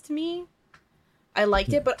sense to me. I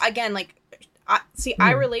liked it, but again, like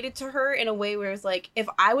I related to her in a way where it was like if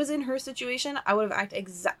I was in her situation, I would have acted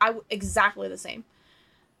exactly the same.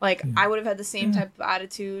 Like I would have had the same type of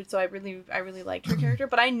attitude, so I really liked her character,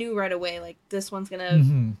 but I knew right away like this one's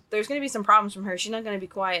gonna there's gonna be some problems from her. She's not gonna be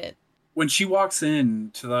quiet. When she walks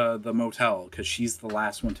in to the motel, because she's the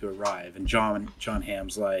last one to arrive, and John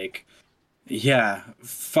Hamm's like, yeah,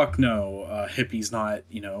 fuck no, hippie's not,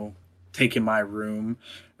 taking my room.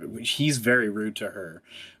 He's very rude to her,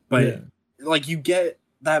 but like you get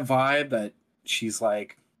that vibe that she's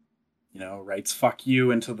like, writes "fuck you"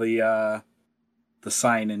 into the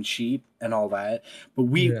sign-in sheet and all that. But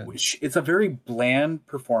it's a very bland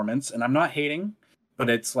performance, and I'm not hating, but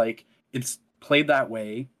it's like it's played that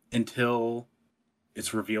way until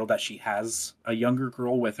it's revealed that she has a younger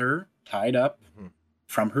girl with her tied up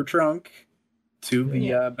from her trunk to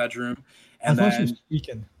the bedroom, and I thought she was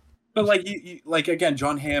speaking. But like you like again,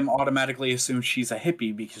 John Hamm automatically assumes she's a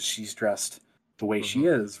hippie because she's dressed the way she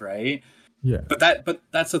is, right? Yeah. But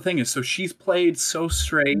that's the thing is, so she's played so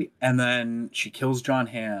straight, and then she kills John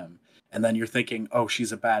Hamm, and then you're thinking, oh,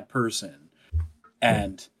 she's a bad person,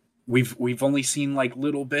 and we've only seen like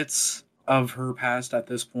little bits of her past at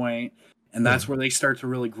this point, and that's where they start to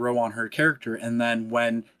really grow on her character. And then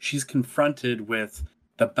when she's confronted with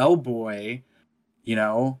the bellboy,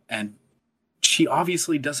 and she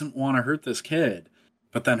obviously doesn't want to hurt this kid,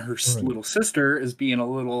 but then her little sister is being a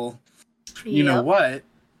little, you know what?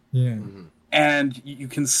 Yeah. And you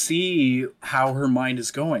can see how her mind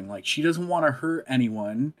is going. Like, she doesn't want to hurt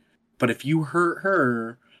anyone, but if you hurt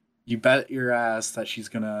her, you bet your ass that she's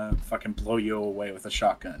gonna fucking blow you away with a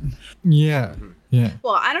shotgun. Yeah. Yeah.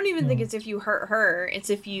 Well, I don't even think it's if you hurt her, it's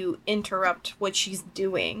if you interrupt what she's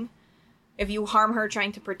doing. If you harm her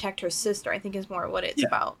trying to protect her sister, I think is more what it's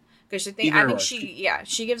about. Because I think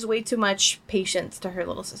she gives way too much patience to her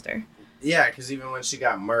little sister. Yeah, because even when she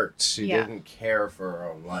got murked, she didn't care for her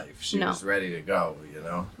own life. She was ready to go,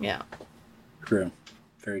 Yeah. True.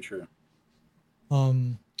 Very true.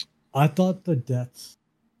 I thought the deaths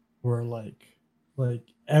were like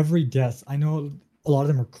every death. I know a lot of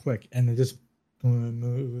them are quick and they just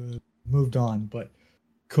moved on, but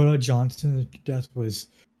Dakota Johnson's death was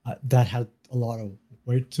that had a lot of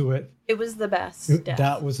weight to it. It was the best death.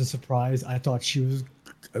 That was a surprise. I thought she was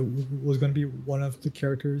going to be one of the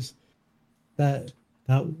characters that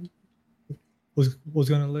was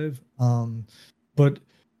going to live. But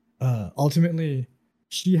ultimately,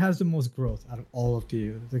 she has the most growth out of all of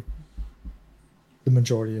the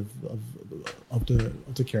majority of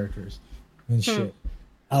the characters and shit.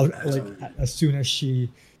 As soon as she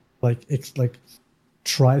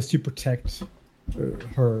tries to protect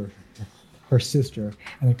her sister,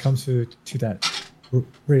 and it comes to that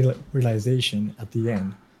realization at the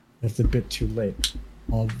end, it's a bit too late,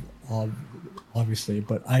 obviously.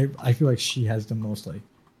 But I feel like she has the most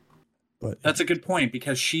But that's a good point,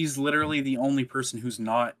 because she's literally the only person who's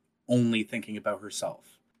not only thinking about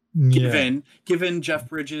herself. Given Jeff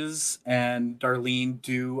Bridges and Darlene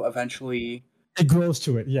do eventually, it grows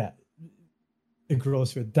to it. Yeah, it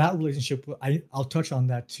grows to it. That relationship, I'll touch on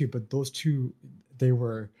that too. But those two,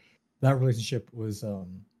 that relationship was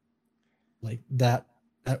like that.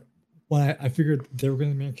 When I figured they were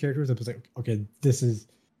going to be main characters, I was like, okay, these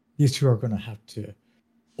two are going to have to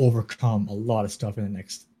overcome a lot of stuff in the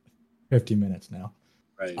next 50 minutes now.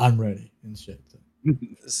 Right. I'm ready and shit.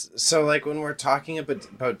 So like when we're talking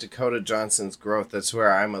about Dakota Johnson's growth, that's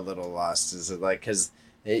where I'm a little lost. Is it like, because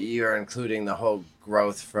you're including the whole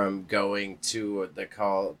growth from going to the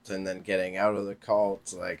cult and then getting out of the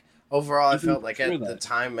cult. Like overall, I felt like at the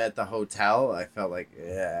time at the hotel, I felt like,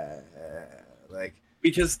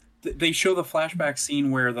 because they show the flashback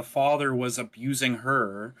scene where the father was abusing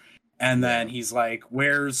her, and then he's like,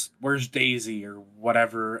 where's Daisy or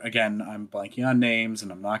whatever. Again, I'm blanking on names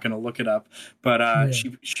and I'm not going to look it up. But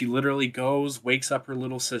she literally goes, wakes up her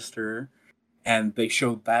little sister, and they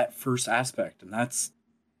show that first aspect. And that's,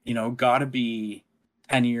 got to be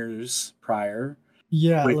 10 years prior.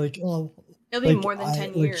 Yeah, it'll be more than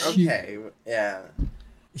 10 years. Okay, yeah.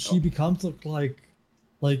 She becomes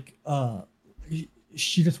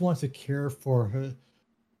she just wants to care for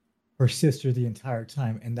her sister the entire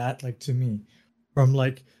time, and that to me, from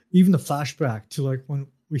even the flashback to when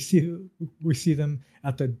we see them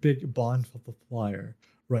at the big bonfire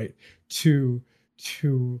right? To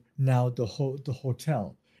now the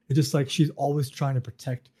hotel. It's just like she's always trying to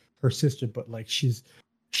protect her sister, but like she's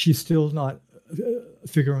still not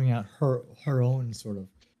figuring out her own sort of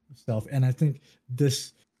self. And I think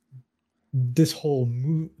this whole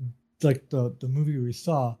like the movie we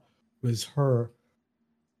saw was her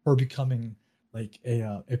becoming like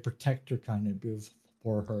a protector kind of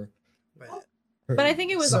for But But I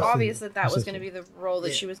think it was sister- obvious that her was sister. going to be the role that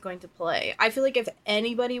Yeah. she was going to play. I feel like if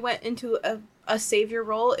anybody went into a savior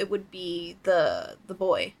role, it would be the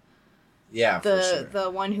boy, yeah, for sure. the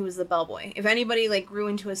one who was the bellboy. If anybody like grew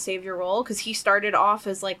into a savior role, because he started off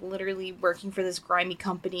as like literally working for this grimy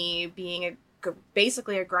company, being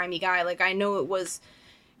basically a grimy guy. Like I know it was,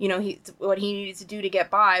 what he needed to do to get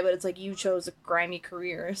by, but it's like you chose a grimy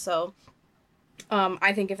career, so.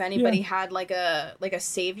 I think if anybody had like a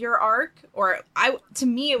savior arc, or to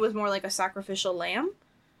me it was more like a sacrificial lamb.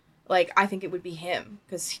 Like I think it would be him,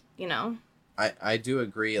 because I do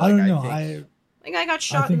agree. I Like don't know. think, I got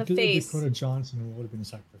shot in the face. Dakota Johnson would have been a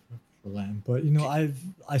sacrificial lamb, but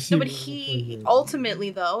I see. No, but he ultimately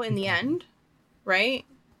though in the end, right?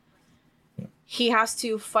 Yeah. He has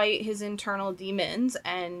to fight his internal demons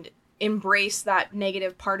and embrace that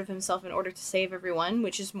negative part of himself in order to save everyone,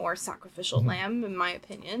 which is more sacrificial lamb in my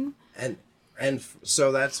opinion.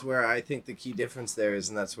 So that's where I think the key difference there is,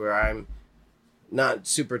 and that's where I'm not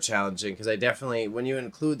super challenging, because I definitely, when you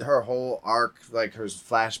include her whole arc, like her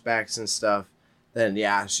flashbacks and stuff, then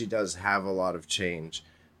yeah, she does have a lot of change,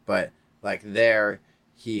 but like there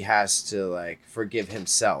he has to like forgive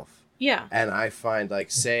himself. Yeah. And I find like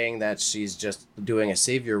saying that she's just doing a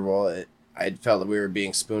savior role, I felt that we were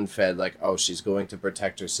being spoon-fed, like, oh, she's going to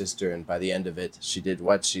protect her sister, and by the end of it, she did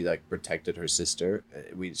what? She, like, protected her sister.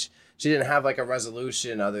 She didn't have, like, a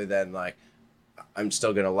resolution other than, like, I'm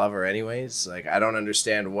still going to love her anyways. Like, I don't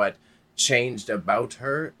understand what changed about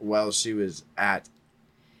her while she was at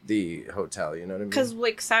the hotel, you know what I mean? Because,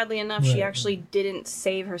 like, sadly enough, she Right. actually didn't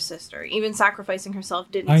save her sister. Even sacrificing herself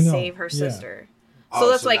I didn't know, save her yeah. sister. So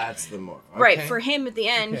that's like, that's the more. right, okay. for him at the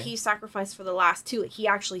end, Okay. he sacrificed for the last two. Like, he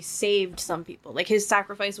actually saved some people. Like, his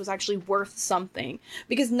sacrifice was actually worth something.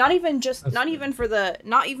 Because not even for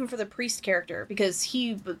the priest character, because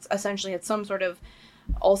he essentially had some sort of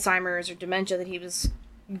Alzheimer's or dementia that he was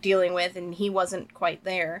dealing with, and he wasn't quite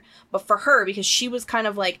there. But for her, because she was kind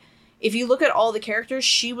of like, if you look at all the characters,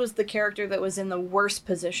 she was the character that was in the worst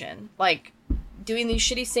position. Like, doing these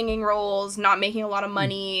shitty singing roles, not making a lot of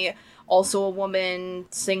money, also a woman,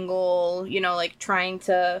 single, like trying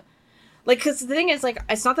to, like, because the thing is, like,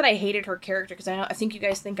 it's not that I hated her character, because I think you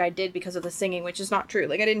guys think I did because of the singing, which is not true.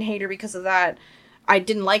 Like, I didn't hate her because of that. I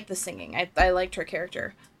didn't like the singing. I liked her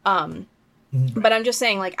character. But I'm just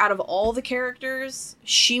saying, like, out of all the characters,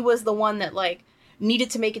 she was the one that, like, needed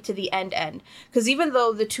to make it to the end. Because even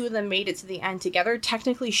though the two of them made it to the end together,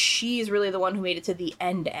 technically she's really the one who made it to the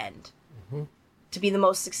end. To be the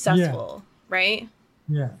most successful, right?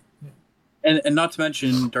 Yeah. And not to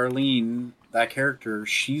mention Darlene, that character,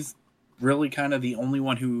 she's really kind of the only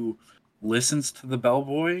one who listens to the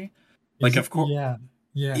bellboy. Like, of course,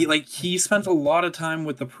 Yeah. he spent a lot of time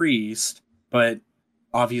with the priest, but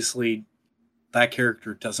obviously that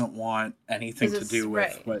character doesn't want anything to do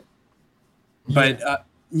with what. But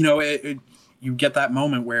you get that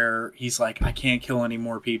moment where he's like, I can't kill any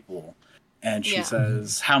more people. And she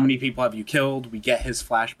says, how many people have you killed? We get his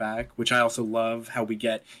flashback, which I also love how we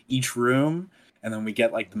get each room. And then we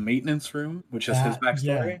get like the maintenance room, which is his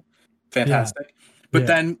backstory. Yeah. Fantastic. But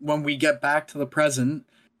then when we get back to the present,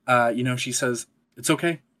 she says, it's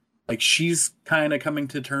okay. Like, she's kind of coming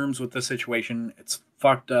to terms with the situation. It's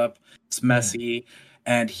fucked up. It's messy.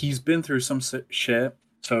 And he's been through some shit.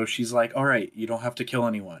 So she's like, all right, you don't have to kill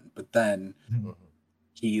anyone. But then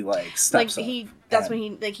he like steps up. That's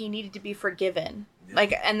when he needed to be forgiven.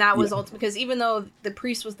 Like, and that was ultimate, because even though the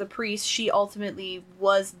priest was the priest, she ultimately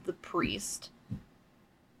was the priest.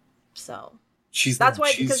 So that's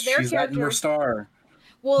why, because their character, North Star.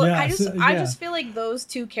 Well, I just feel like those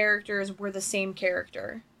two characters were the same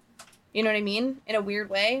character. You know what I mean? In a weird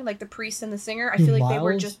way, like the priest and the singer. I feel like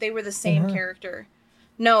they were the same character.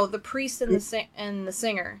 No, the priest and the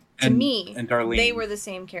singer. To me, and Darlene, they were the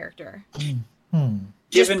same character.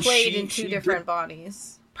 Just played in two different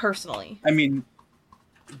bodies. Personally, I mean,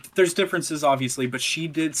 there's differences obviously, but she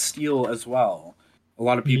did steal as well. A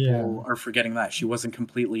lot of people are forgetting that she wasn't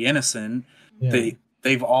completely innocent. Yeah.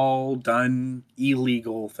 They've all done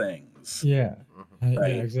illegal things. Yeah. Right. Yeah,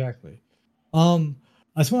 exactly. I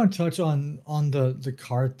just want to touch on the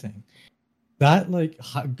card thing. That like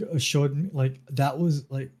showed me, like, that was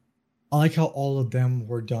like, I like how all of them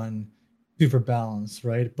were done super balanced,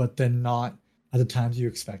 right? But then not at the times you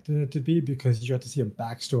expected it to be, because you got to see a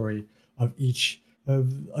backstory of each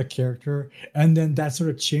of a character, and then that sort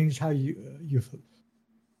of changed how you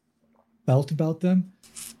felt about them.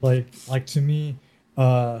 Like to me,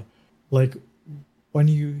 like when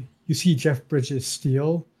you see Jeff Bridges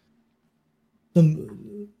steal the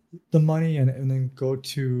the money and then go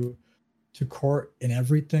to court and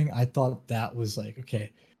everything, I thought that was like,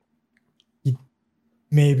 okay,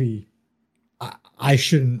 maybe I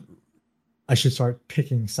shouldn't I should start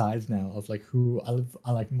picking sides now of like who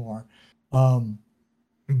I like more. Um,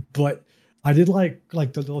 but I did like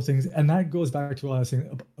the little things, and that goes back to what I was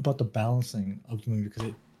saying about the balancing of the movie,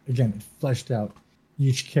 because it fleshed out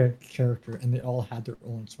each character, and they all had their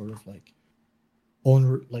own sort of like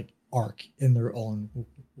own like arc in their own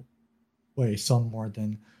way, some more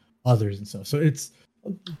than others and stuff. So it's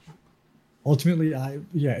ultimately,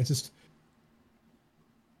 it's just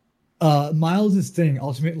Miles's thing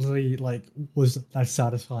ultimately like was that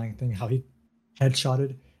satisfying thing, how he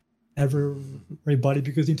headshotted everybody,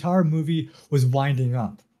 because the entire movie was winding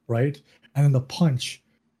up, right? And then the punch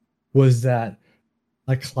was that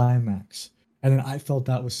like climax, and then I felt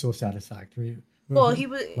that was so satisfactory. Well, he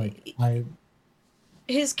was like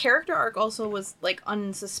his character arc also was like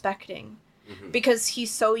unsuspecting, Mhm. because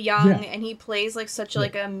he's so young Yeah. and he plays like such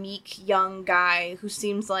like a meek young guy who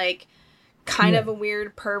seems like kind of a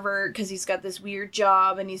weird pervert because he's got this weird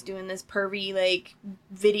job and he's doing this pervy like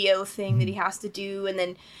video thing that he has to do, and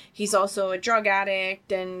then he's also a drug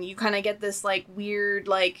addict, and you kind of get this like weird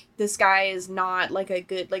like this guy is not like a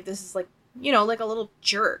good, like this is like, you know, like a little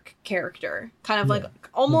jerk character, kind of like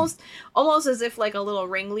almost as if like a little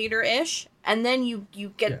ringleader-ish, and then you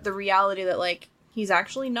get the reality that like he's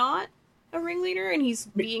actually not a ringleader and he's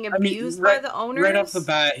being abused by the owners. Right off the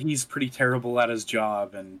bat, he's pretty terrible at his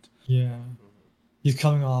job, and he's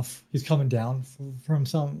coming down from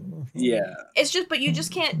some. It's just, but you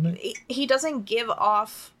just can't. He doesn't give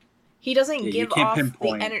off. He doesn't give off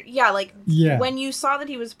the energy. Yeah, like when you saw that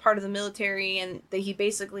he was part of the military and that he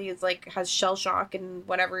basically is like has shell shock and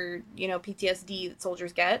whatever, you know, PTSD that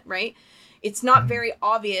soldiers get, right? It's not very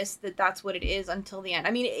obvious that that's what it is until the end.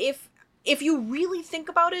 I mean, if you really think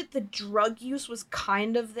about it, the drug use was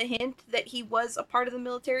kind of the hint that he was a part of the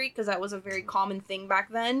military, because that was a very common thing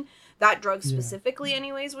back then. That drug specifically,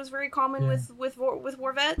 anyways, was very common with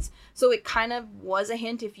war vets. So it kind of was a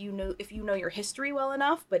hint if you know your history well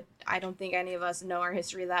enough. But I don't think any of us know our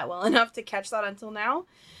history that well enough to catch that until now.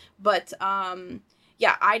 But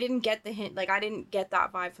I didn't get the hint. Like, I didn't get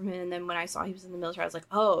that vibe from him. And then when I saw he was in the military, I was like,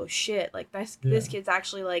 oh shit! Like this kid's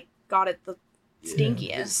actually like got it the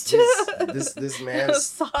stinkiest. This man's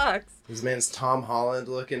sucks. This man's Tom Holland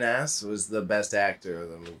looking ass was the best actor of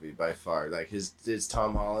the movie by far. Like his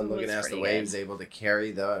Tom Holland looking ass, the way he was able to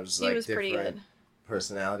carry those like different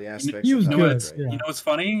personality aspects. He was good. You know what's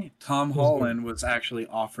funny? Tom Holland was actually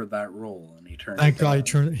offered that role, and he turned. Thank God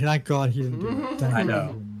he didn't do it. I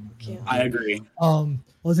know. I agree. I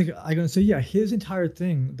was gonna say, his entire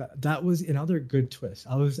thing that was another good twist.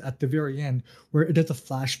 I was at the very end where it does a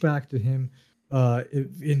flashback to him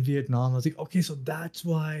in Vietnam. I was like, okay, so that's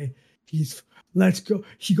why let's go.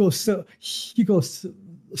 He goes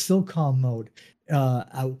SILCOM mode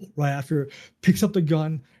right after, picks up the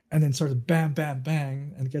gun and then starts bam, bam,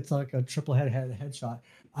 bang, and gets like a triple headshot.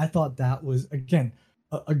 I thought that was again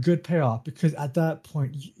a good payoff, because at that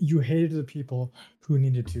point you hated the people who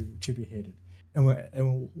needed to be hated,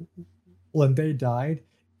 and when they died,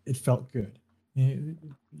 it felt good. You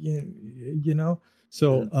know.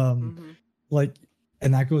 So like,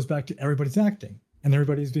 and that goes back to everybody's acting, and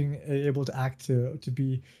everybody's being able to act to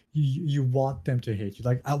be you want them to hate you.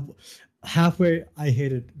 Like halfway I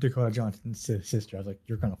hated Dakota Johnson's sister. I was like,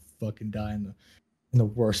 you're gonna fucking die in the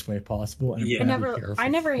worst way possible. And I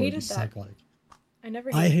never hated that.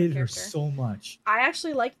 I hated her so much. I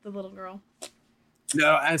actually liked the little girl.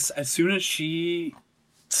 No, as soon as she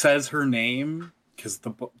says her name, because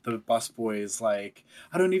the busboy is like,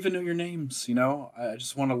 I don't even know your names, you know? I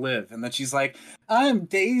just want to live. And then she's like, I'm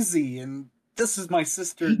Daisy, and this is my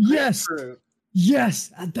sister. Yes!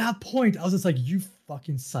 Yes! At that point, I was just like, you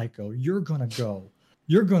fucking psycho. You're gonna go,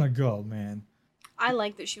 man. I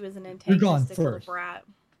like that she was an antagonistic little brat.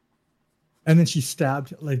 And then she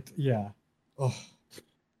stabbed, oh.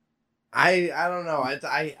 I don't know.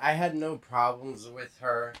 I had no problems with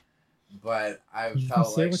her, but I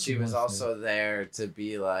felt like she was also there to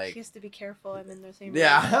be like. She has to be careful. I'm in the same.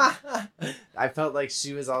 Yeah, I felt like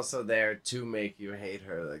she was also there to make you hate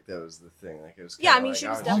her. Like that was the thing. Like it was. Yeah, I mean, she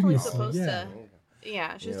was definitely supposed to.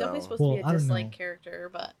 Yeah, she was definitely supposed to be a dislike character,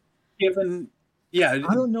 but. Yeah,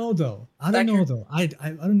 I don't know though. I don't know though. I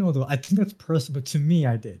don't know though. I think that's personal, but to me,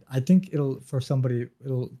 I did. I think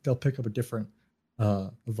they'll pick up a different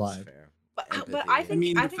That's vibe. fair. But Empathy. I think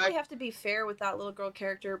mean, I the think fact- we have to be fair with that little girl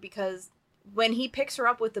character, because when he picks her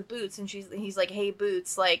up with the boots and he's like, "Hey,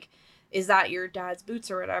 Boots, like, is that your dad's boots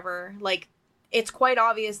or whatever?" Like, it's quite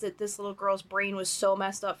obvious that this little girl's brain was so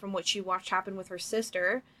messed up from what she watched happen with her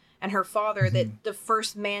sister and her father that the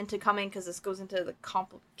first man to come in, because this goes into the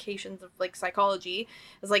complications of like psychology,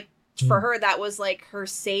 is like, for her that was like her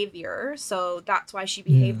savior, so that's why she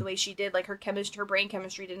behaved the way she did. Like her brain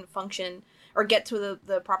chemistry didn't function or get to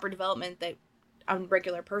the proper development that a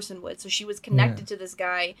regular person would, so she was connected to this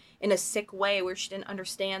guy in a sick way where she didn't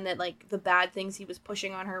understand that like the bad things he was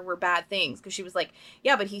pushing on her were bad things, because she was like,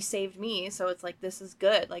 yeah, but he saved me, so it's like, this is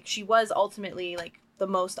good. Like she was ultimately like the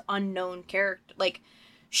most unknown character. Like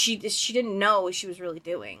she didn't know what she was really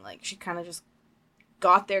doing. Like she kind of just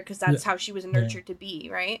got there because that's how she was nurtured to be,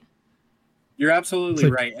 right? You're absolutely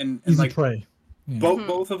like right, and Easy like prey.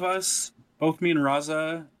 both of us, both me and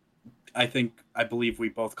Raza, I believe we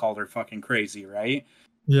both called her fucking crazy, right?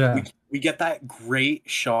 Yeah. We get that great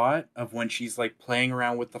shot of when she's like playing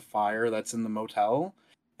around with the fire that's in the motel,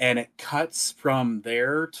 and it cuts from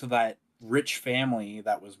there to that rich family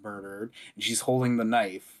that was murdered, and she's holding the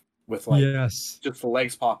knife with like just the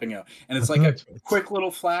legs popping out, and it's like a quick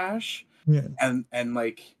little flash, and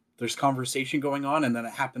like there's conversation going on, and then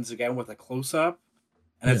it happens again with a close up,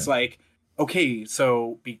 and it's like, okay,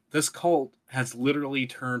 so this cult has literally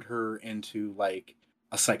turned her into like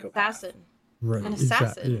a psychopath. Assassin. Right. An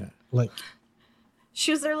assassin. Yeah. Like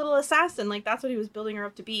she was their little assassin. Like that's what he was building her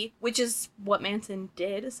up to be, which is what Manson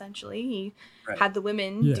did essentially. He had the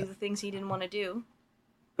women do the things he didn't want to do.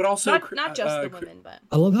 But also not just the women, but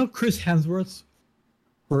I love how Chris Hemsworth's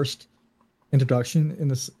first introduction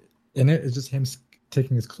in it is just him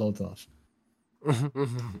taking his clothes off.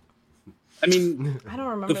 I mean, I don't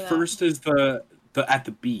remember. The first is the at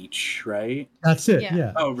the beach, right? That's it.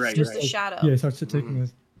 Yeah. Oh, right. Just the shadow. Yeah, he starts taking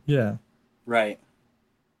his. Yeah. Right.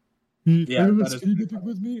 Yeah. That is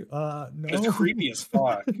with me. No. It's creepy as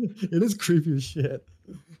fuck. It is creepy as shit.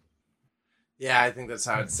 Yeah, I think that's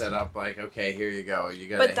how it's set up. Like, okay, here you go. You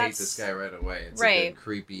gotta hate this guy right away. It's a bit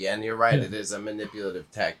creepy, and you're right. It is a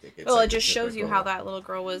manipulative tactic. It's it just shows you how that little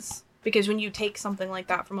girl was. Because when you take something like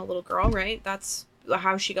that from a little girl, right? That's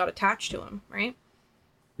how she got attached to him, right?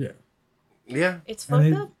 Yeah. Yeah. It's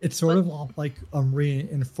fucked up. It's sort of like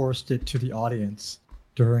reinforced it to the audience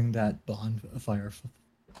during that bonfire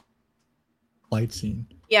fight scene.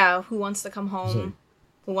 Yeah, who wants to come home?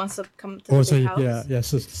 Who wants to come to the big house? Yeah.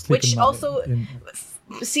 So which also,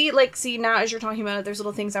 see, now as you're talking about it, there's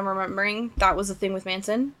little things I'm remembering. That was the thing with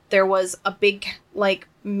Manson. There was a big, like,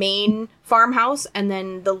 main farmhouse, and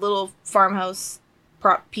then the little farmhouse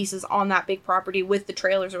pieces on that big property with the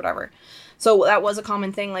trailers or whatever. So that was a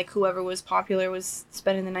common thing. Like, whoever was popular was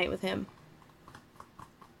spending the night with him.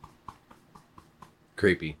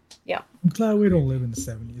 Creepy. Yeah. I'm glad we don't live in the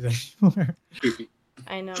 70s anymore. Creepy.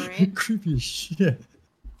 I know, right? Creepy as shit.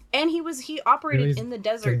 And he operated in the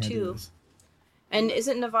desert too. And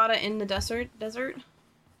isn't Nevada in the desert?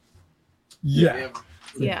 Yeah.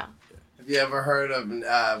 Yeah. Have you ever heard of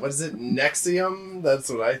what is it, Nexium? That's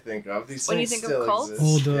what I think of. These when things you think still of cults?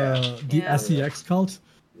 exist. The SEX cult?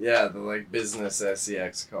 Yeah, the like business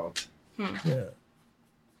SEX cult. Yeah.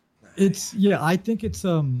 It's I think it's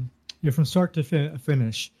from start to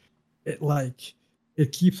finish,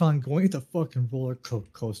 it keeps on going. It's a fucking roller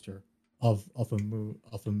coaster of a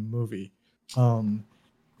movie.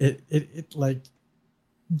 It's like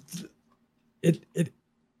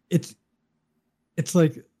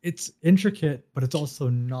it's intricate, but it's also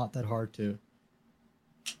not that hard to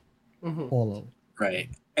follow. Right.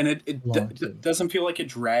 And it doesn't feel like it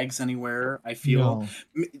drags anywhere. I feel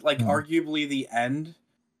arguably the end,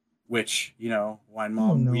 which, Wine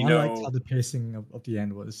Mom, we know. I liked how the pacing of the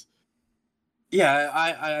end was. Yeah,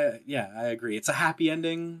 I agree. It's a happy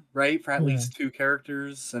ending, right? For at least two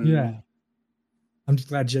characters. And I'm just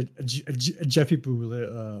glad Jeffy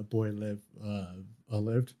Boy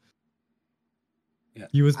lived. Yeah.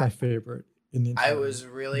 He was my favorite in the I was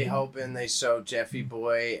really hoping they showed Jeffy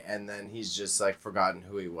Boy and then he's just like forgotten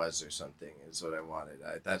who he was or something is what I wanted.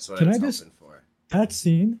 That's what I was hoping for. That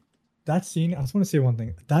scene, I just want to say one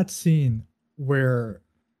thing. That scene where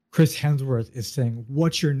Chris Hemsworth is saying,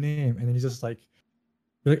 "What's your name?" and then he's just like,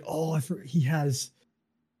 "Oh, he has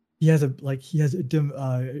a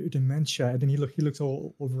dementia." And then he looks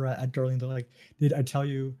over at Darlene. They're like, "Did I tell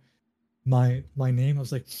you my name?" I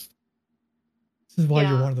was like, "This is why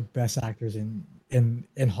you're one of the best actors in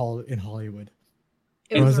Hollywood."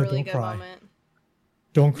 It was a really good moment.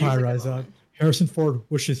 Don't cry, rise up. Harrison Ford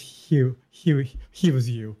wishes he was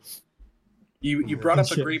you. You brought up a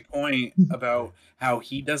Shit. great point about how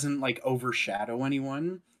he doesn't like overshadow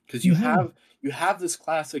anyone, because Yeah. you have this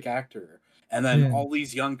classic actor, and then Yeah. all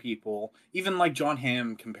these young people, even like John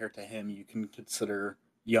Hamm compared to him, you can consider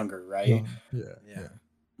younger, right? Yeah.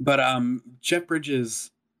 But Jeff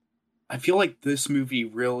Bridges, I feel like this movie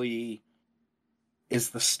really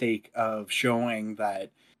is the stake of showing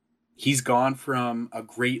that he's gone from a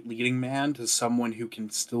great leading man to someone who can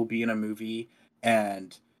still be in a movie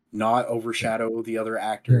and not overshadow the other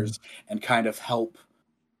actors and kind of help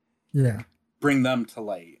bring them to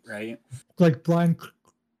light, right? Like Bryan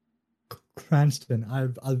Cranston, I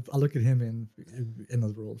look at him in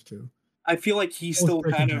those roles too. I feel like he's still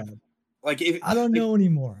kind of like, if I don't like, know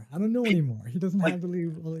anymore. He doesn't like, have to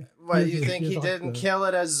leave. What, you think he didn't kill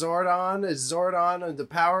it as Zordon? As Zordon and the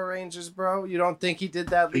Power Rangers, bro? You don't think he did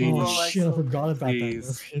that lead role? Oh shit! I forgot about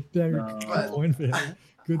that. Good point, Phil.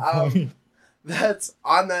 Good point. That's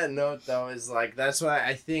on that note though, is like, that's why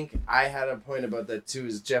I think I had a point about that too,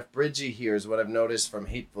 is Jeff Bridges here is what I've noticed from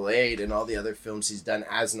Hateful Eight and all the other films he's done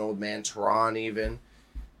as an old man, Tron even.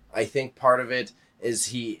 I think part of it is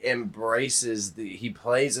he embraces he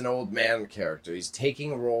plays an old man character. He's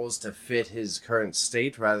taking roles to fit his current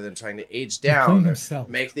state rather than trying to age down or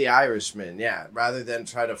make the Irishman. Yeah, rather than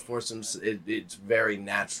try to force him. It's very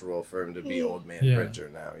natural for him to be old man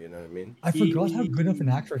Bridger now. You know what I mean? I forgot how good of an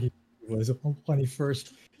actor he was when he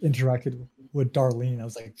first interacted with Darlene. I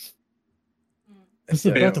was like, it's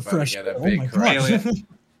about the fresh. Oh my god!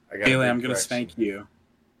 Haley, I'm gonna spank you.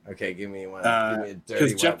 Okay, give me one. Give me a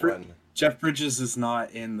dirty one. Jeff Bridges is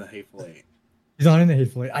not in the Hateful Eight. He's not in the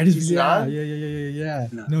Hateful Eight. He's not? Yeah.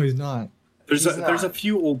 No, he's not. There's a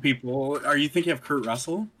few old people. Are you thinking of Kurt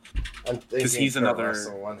Russell? I'm thinking Kurt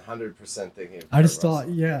Russell, 100% thinking of Kurt I just Russell.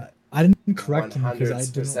 thought, I didn't correct him because I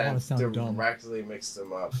didn't want to sound dumb. Directly mixed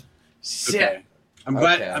him up. Shit. Okay.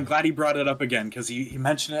 I'm glad he brought it up again, because he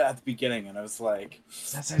mentioned it at the beginning, and I was like,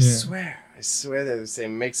 I swear they're the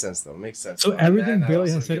same. Makes sense though. Makes sense. So everything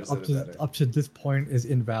Bailey has said up to this point is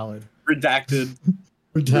invalid. Redacted.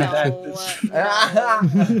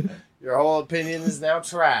 No. Your whole opinion is now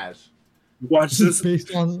trash. Watch this.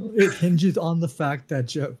 It hinges on the fact that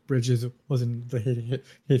Jeff Bridges was in the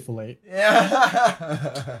Hateful Eight.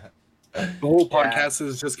 Yeah. The whole podcast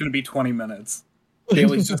is just going to be 20 minutes.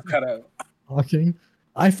 Bailey's just cut out. Talking.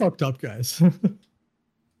 I fucked up, guys.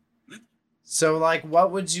 So, like,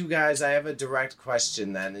 what would you guys... I have a direct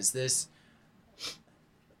question, then. Is this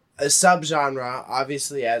a subgenre?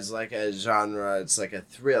 Obviously, as, like, a genre, it's like a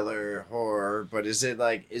thriller, horror, but is this,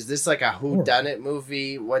 like, a whodunit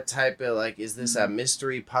movie? What type of, like, is this a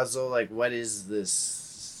mystery puzzle? Like, what is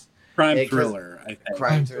this? Crime thriller, I think.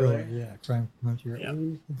 Crime thriller, yeah. Crime thriller. Yeah.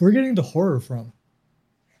 We're getting the horror from...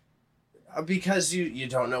 Because you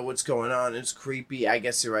don't know what's going on. It's creepy. I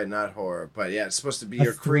guess you're right, not horror. But yeah, it's supposed to be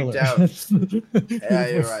you're creeped out. Yeah,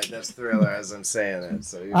 you're right. That's thriller as I'm saying it.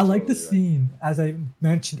 So I like the scene, as I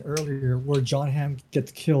mentioned earlier, where John Hamm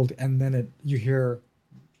gets killed and then you hear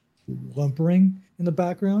whimpering in the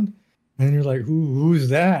background. And you're like, who's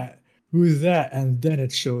that? Who's that? And then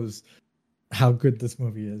it shows how good this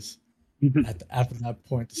movie is. After that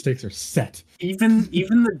point, the stakes are set. Even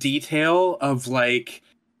the detail of, like...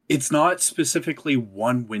 It's not specifically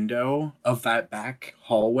one window of that back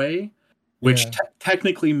hallway, which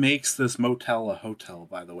technically makes this motel a hotel,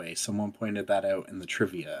 by the way. Someone pointed that out in the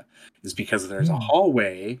trivia, is because there's a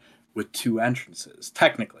hallway with two entrances,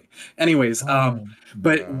 technically. Anyways,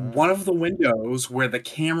 but one of the windows where the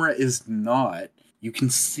camera is not, you can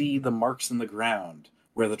see the marks in the ground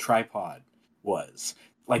where the tripod was.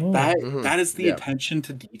 Like that is the attention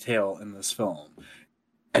to detail in this film.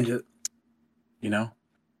 And, you know?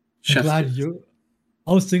 I'm glad you.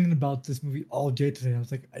 I was thinking about this movie all day today. I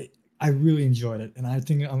was like, I really enjoyed it, and I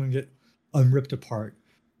think I'm gonna get ripped apart.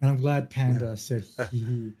 And I'm glad Panda said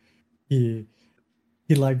he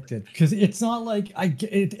liked it, because it's not like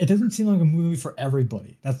it doesn't seem like a movie for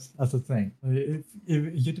everybody. That's the thing. You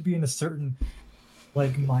have to be in a certain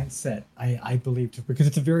like mindset, I believe, because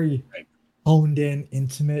it's a very honed in,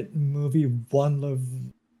 intimate movie. One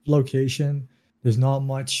location. There's not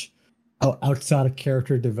much outside of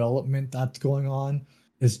character development that's going on.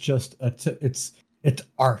 It's just it's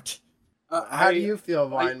art. How do you feel,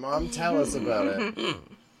 Vine Mom? Tell us about it.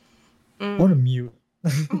 I want to mute.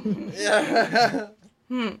 Yeah,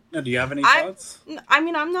 do you have any thoughts? I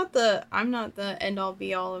mean, I'm not the end all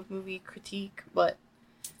be all of movie critique, but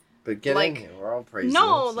get in here. We're all praising.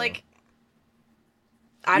 No, it, so. like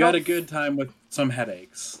I had a good time with some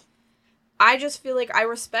headaches. I just feel like I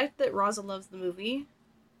respect that Raza loves the movie.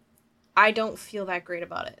 I don't feel that great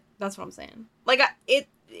about it. That's what I'm saying. Like, it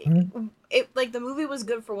like, the movie was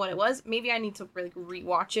good for what it was. Maybe I need to really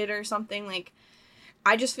rewatch it or something. Like,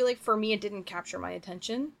 I just feel like for me, it didn't capture my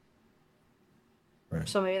attention. Right.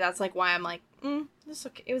 So maybe that's like why I'm like, this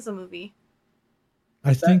okay. It was a movie.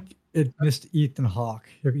 I think it missed Ethan Hawke.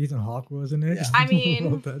 If Ethan Hawke was in it, Yeah. I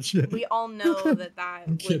mean, that shit. we all know that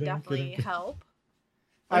would kidding, definitely kidding. help.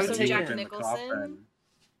 I Or would some take Jack it. Nicholson.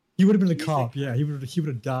 He would have been the You cop. think- Yeah, he would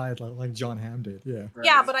have died like John Hamm did. Yeah. Right.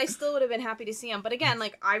 Yeah, but I still would have been happy to see him. But again,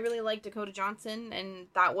 like, I really like Dakota Johnson, and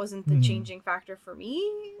that wasn't the changing factor for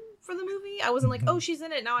me for the movie. I wasn't like, oh, she's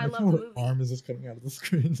in it, now I love the Her movie. arm is just coming out of the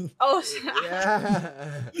screen. Oh,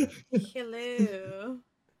 Yeah. hello.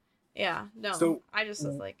 Yeah, no. So- I just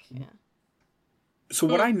was like, yeah. So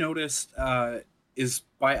what I noticed is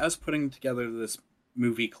by us putting together this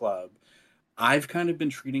movie club, I've kind of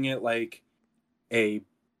been treating it like a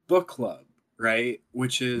book club, right?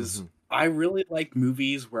 Which is, I really like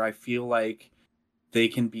movies where I feel like they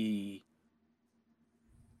can be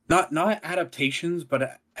not adaptations,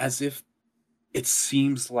 but as if it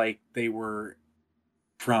seems like they were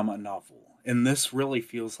from a novel. And this really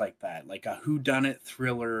feels like that, like a whodunit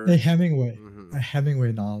thriller. A Hemingway. Mhm. A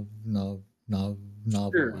Hemingway novel.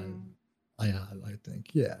 Sure. I think.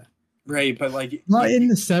 Yeah. Right, but like Not in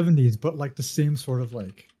the 70s, but like the same sort of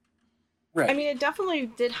like. right. I mean, it definitely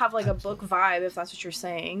did have like a book vibe, if that's what you're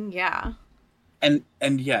saying. Yeah. and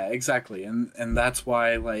yeah, exactly, and that's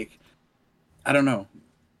why, like, I don't know,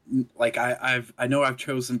 like I know I've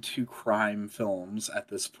chosen 2 crime films at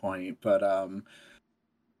this point, but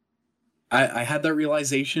I had that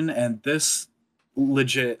realization, and this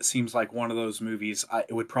legit seems like one of those movies.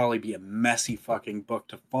 It would probably be a messy fucking book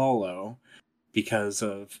to follow because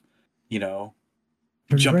of, Have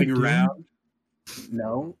you jumping read Dune? around.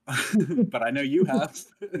 No, but I know you have.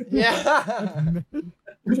 Yeah.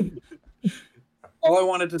 All I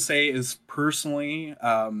wanted to say is, personally,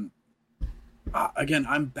 again,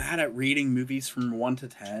 I'm bad at rating movies from 1 to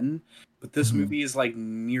 10, but this movie is like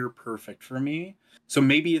near perfect for me. So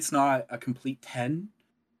maybe it's not a complete 10,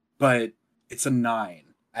 but it's a 9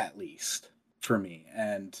 at least for me.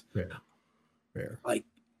 And Fair. like,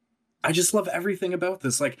 I just love everything about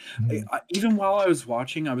this. Like, even while I was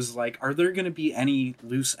watching, I was like, are there going to be any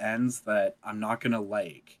loose ends that I'm not going to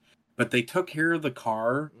like? But they took care of the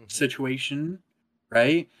car situation,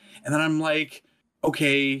 right? And then I'm like,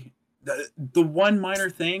 okay, the one minor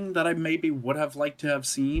thing that I maybe would have liked to have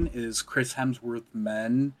seen is Chris Hemsworth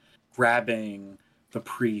men grabbing the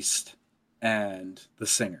priest and the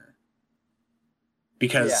singer.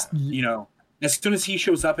 Because, as soon as he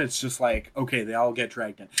shows up, it's just like, okay, they all get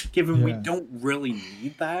dragged in. Given we don't really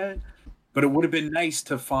need that, but it would have been nice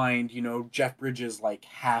to find, Jeff Bridges like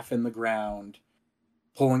half in the ground,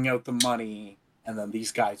 pulling out the money, and then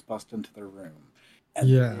these guys bust into their room.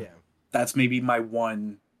 And that's maybe my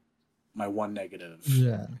one negative.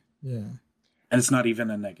 Yeah. And it's not even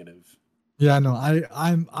a negative. Yeah, no,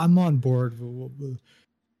 I'm on board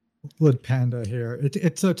with Panda here.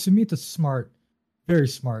 It's to me, it's a smart, very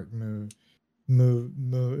smart movie.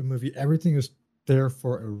 Everything is there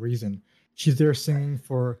for a reason. She's there singing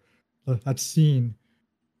for that scene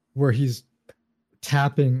where he's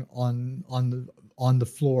tapping on the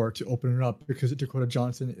floor to open it up because Dakota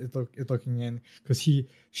Johnson is looking in because he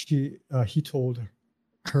told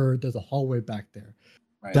her there's a hallway back there.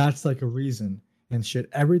 Right. That's like a reason and shit.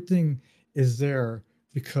 Everything is there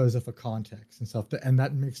because of a context and stuff, and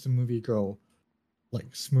that makes the movie go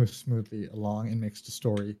like smoothly along and makes the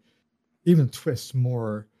story even twist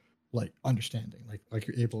more like understanding, like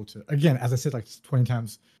you're able to, again, as I said like 20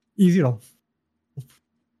 times, easy to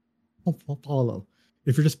follow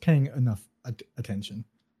if you're just paying enough attention.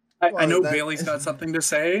 I know Bailey's got something to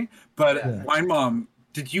say, but Wine Mom,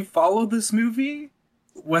 did you follow this movie?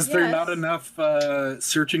 Was there not enough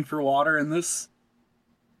searching for water in this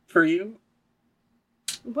for you?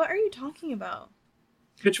 What are you talking about?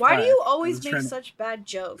 Why do you always make such bad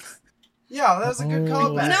jokes? Yeah, that was a good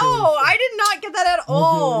callback. No, I did not get that at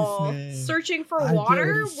all. Searching for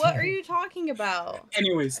water? What are you talking about?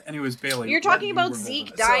 Anyways, Bailey. You're talking about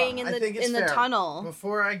Zeke dying in the tunnel.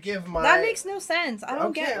 Before I give my... That makes no sense. I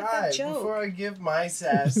don't get that joke. Before I give my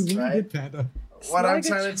sass, right? What I'm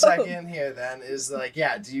trying to check in here then is like,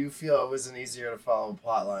 do you feel it was an easier to follow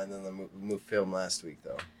plotline than the film last week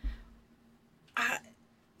though?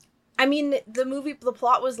 I mean, the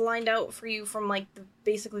plot was lined out for you from like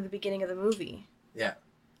basically the beginning of the movie. Yeah.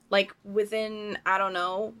 Like within, I don't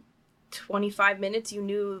know, 25 minutes, you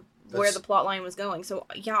knew where the plot line was going. So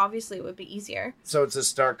yeah, obviously it would be easier. So it's a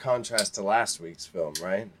stark contrast to last week's film,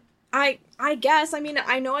 right? I guess. I mean,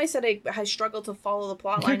 I know I said I struggled to follow the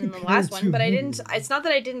plot line in the last one, but I didn't. It's not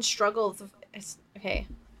that I didn't struggle. Okay.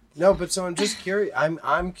 No, but so I'm just curious.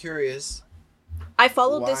 I'm curious. I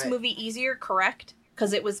followed this movie easier, correct?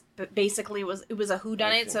 Because it was basically it was a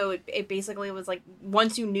whodunit, so it basically was like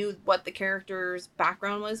once you knew what the character's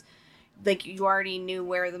background was, like you already knew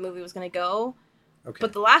where the movie was going to go. Okay.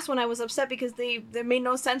 But the last one I was upset because they made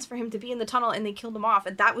no sense for him to be in the tunnel and they killed him off,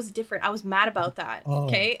 and that was different. I was mad about that.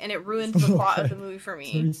 Okay, and it ruined the plot of the movie for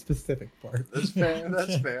me. Very specific part. That's fair.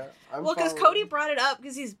 That's fair. Well, because Cody brought it up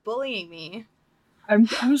because he's bullying me. I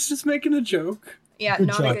was just making a joke. Yeah, Good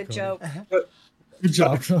not job, a good Cody. joke. Good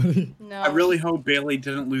job, Cody. No. I really hope Bailey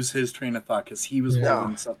didn't lose his train of thought because he was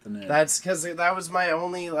holding something in. That's because that was my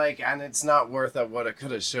only and it's not worth of what it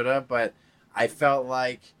could have, should have, but I felt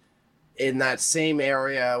like in that same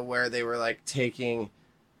area where they were like taking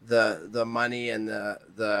the money and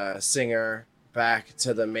the singer back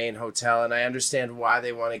to the main hotel, and I understand why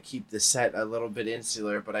they want to keep the set a little bit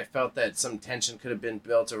insular, but I felt that some tension could have been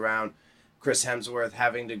built around Chris Hemsworth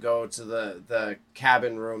having to go to the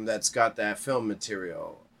cabin room that's got that film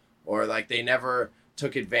material, or like they never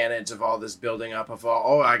took advantage of all this building up of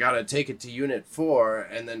I gotta take it to Unit 4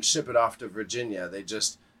 and then ship it off to Virginia. They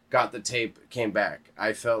just got the tape, came back.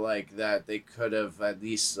 I felt like that they could have at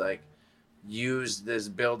least like used this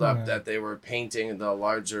build up that they were painting the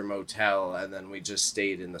larger motel, and then we just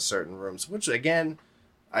stayed in the certain rooms, which again,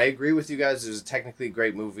 I agree with you guys. It was technically a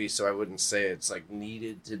great movie, so I wouldn't say it's like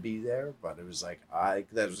needed to be there, but it was like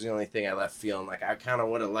that was the only thing I left feeling like I kind of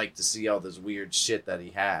would have liked to see all this weird shit that he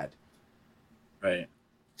had. Right.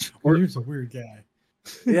 Or he was a weird guy.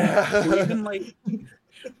 Yeah.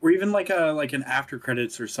 or even like an after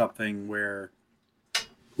credits or something where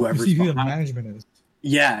whoever's you see who the behind... management is.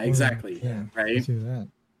 Yeah, exactly. Yeah, right. I see that.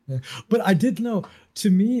 Yeah. But I did know, to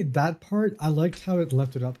me, that part I liked how it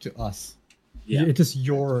left it up to us. Yeah, it's just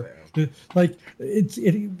like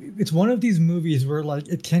it's one of these movies where like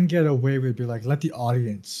it can get away with like let the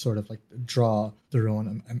audience sort of like draw their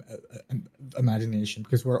own imagination,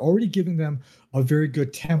 because we're already giving them a very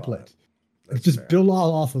good template. Just fair. Build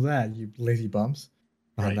all off of that, you lazy bums.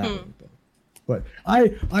 Right. But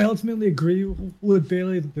I ultimately agree with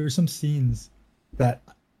Bailey that there are some scenes that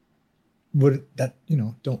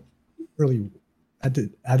don't really I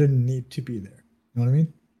didn't need to be there. You know what I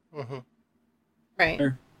mean? Mm-hmm. Right.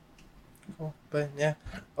 Sure. Cool. But yeah,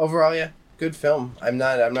 overall, yeah, good film. I'm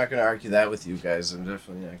not going to argue that with you guys. I'm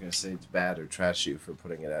definitely not going to say it's bad or trash you for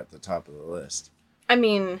putting it at the top of the list. I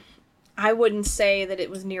mean, I wouldn't say that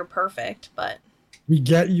it was near perfect, but we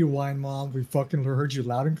get you, Wine Mom. We fucking heard you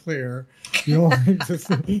loud and clear. You know,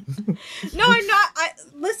 no, I'm not.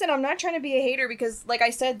 Listen, I'm not trying to be a hater because, like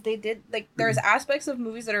I said, they did there's aspects of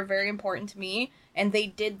movies that are very important to me, and they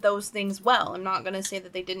did those things well. I'm not going to say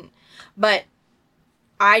that they didn't, but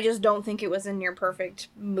I just don't think it was a near perfect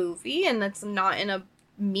movie, and that's not in a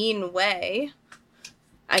mean way.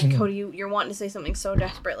 Cody, you're wanting to say something so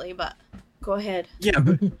desperately, but go ahead. Yeah,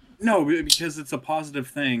 but no, because it's a positive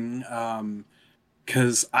thing.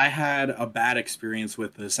 Because I had a bad experience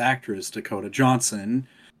with this actress, Dakota Johnson,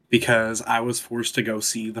 because I was forced to go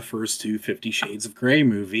see the first two 50 Shades of Grey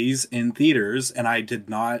movies in theaters, and I did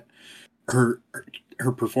not... Her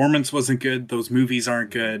performance wasn't good, those movies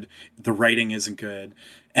aren't good, the writing isn't good,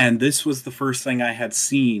 and this was the first thing I had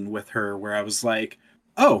seen with her where I was like,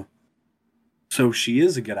 oh, so she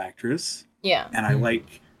is a good actress. Yeah. And I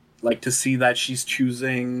like to see that she's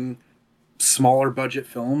choosing smaller budget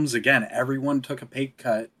films. Again, everyone took a pay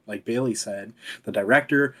cut, like Bailey said. The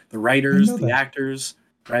director, the writers, the actors,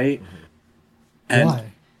 right? And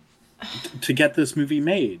why? To get this movie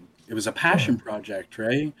made. It was a passion project,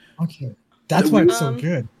 right? Okay. That's why it's so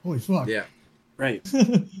good. Holy fuck. Yeah. Right.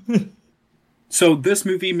 So this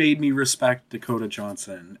movie made me respect Dakota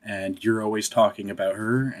Johnson, and you're always talking about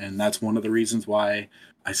her, and that's one of the reasons why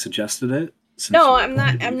I suggested it. No, I'm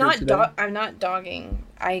not dogging.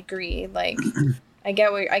 I agree. Like, I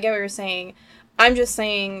get what you're saying. I'm just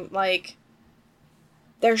saying, like,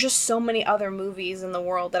 there's just so many other movies in the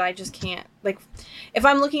world that I just can't, like, if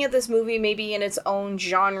I'm looking at this movie maybe in its own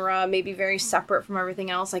genre, maybe very separate from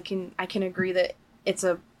everything else, I can agree that it's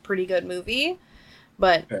a pretty good movie.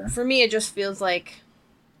 But for me, it just feels like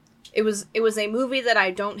it was a movie that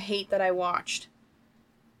I don't hate that I watched.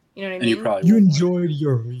 You know what I mean? You enjoyed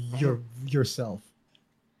yourself.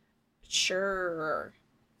 Sure.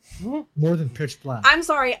 More than Pitch Black. I'm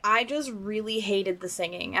sorry, I just really hated the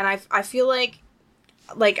singing, and I feel like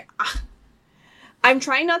I'm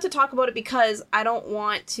trying not to talk about it because I don't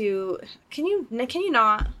want to. Can you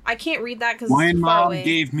not? I can't read that because my mom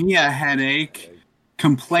gave me a headache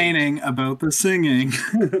complaining about the singing.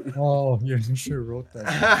 Oh, you sure wrote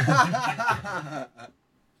that.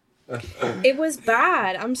 It was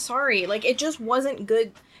bad. I'm sorry. Like, it just wasn't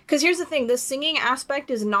good. Because here's the thing. The singing aspect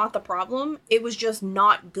is not the problem. It was just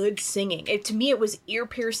not good singing. To me, it was ear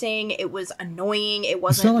piercing. It was annoying. It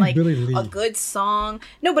wasn't, like a good song.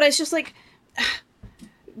 No, but it's just, like...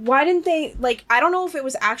 Why didn't they, like, I don't know if it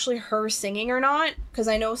was actually her singing or not, because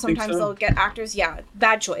I know sometimes they'll get actors,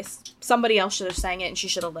 bad choice. Somebody else should have sang it, and she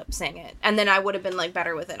should have lip-sang it, and then I would have been, like,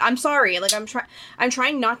 better with it. I'm sorry, like, I'm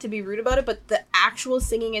trying not to be rude about it, but the actual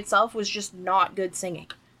singing itself was just not good singing.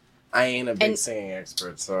 I ain't a big singing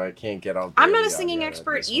expert, so I can't get all... I'm not a singing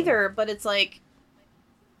expert either, but it's, like,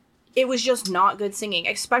 it was just not good singing,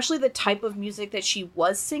 especially the type of music that she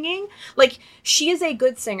was singing. Like, she is a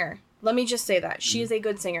good singer. Let me just say that. She is a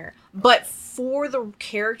good singer. But for the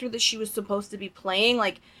character that she was supposed to be playing,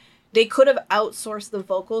 like, they could have outsourced the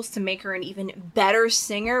vocals to make her an even better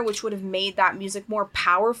singer, which would have made that music more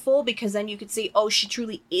powerful, because then you could see, oh, she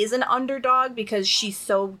truly is an underdog because she's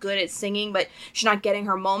so good at singing, but she's not getting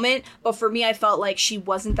her moment. But for me, I felt like she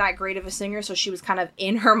wasn't that great of a singer, so she was kind of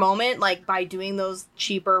in her moment, like, by doing those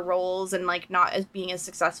cheaper roles and, like, not as being as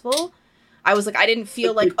successful. I was like, I didn't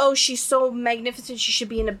feel like, oh, she's so magnificent, she should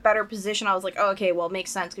be in a better position. I was like, oh, okay, well, it makes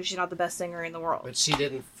sense because she's not the best singer in the world. But she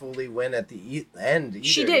didn't fully win at the end either.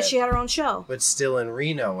 She did. Yet. She had her own show. But still in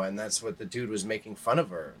Reno, and that's what the dude was making fun of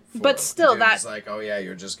her for. But still, was like, oh, yeah,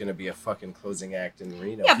 you're just going to be a fucking closing act in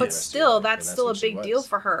Reno. Yeah, but still, that's still a big deal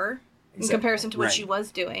for her in comparison to what she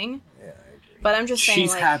was doing. Yeah, I agree. But I'm just saying,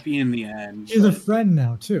 she's happy in the end. She's a friend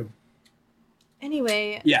now, too.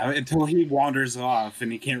 Anyway. Yeah, until he wanders off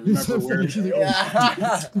and he can't remember where he's going.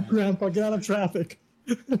 Grandpa, get out of traffic.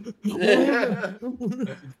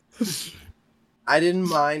 I didn't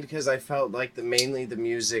mind because I felt like mainly the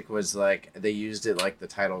music was like, they used it like the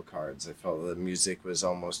title cards. I felt the music was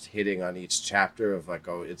almost hitting on each chapter of like,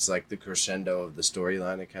 oh, it's like the crescendo of the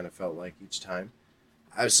storyline. It kind of felt like each time.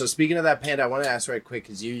 So speaking of that, Panda, I want to ask right quick,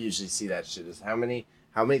 because you usually see that shit, is how many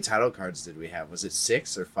title cards did we have? Was it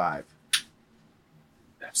 6 or 5?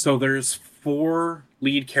 So there's 4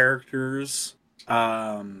 lead characters,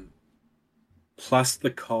 plus the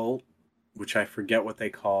cult, which I forget what they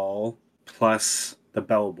call, plus the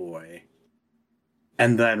bellboy,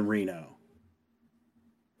 and then Reno.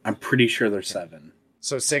 I'm pretty sure there's 7.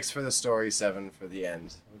 So 6 for the story, 7 for the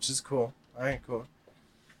end, which is cool. All right, cool.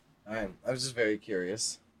 All right, I was just very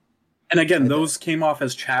curious. And again, those came off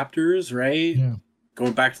as chapters, right? Yeah.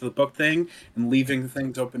 Going back to the book thing and leaving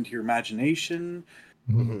things open to your imagination.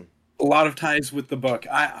 Mm-hmm. A lot of ties with the book.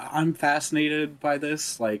 I'm fascinated by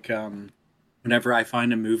this. Like, whenever I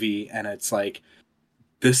find a movie and it's like,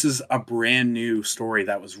 this is a brand new story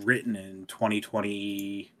that was written in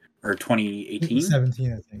 2020 or 2018?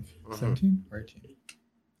 17, I think. Mm-hmm. 17 or 18?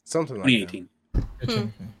 Something like 2018.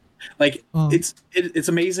 That. Like, it's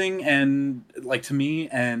amazing, and like, to me,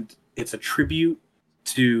 and it's a tribute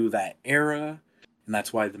to that era, and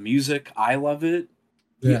that's why the music, I love it.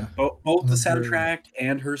 Yeah. Both the soundtrack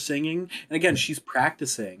and her singing. And again, she's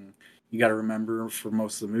practicing. You got to remember, for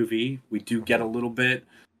most of the movie, we do get a little bit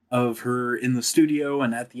of her in the studio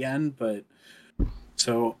and at the end, but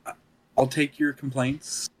so I'll take your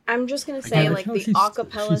complaints. I'm just going to say, like, the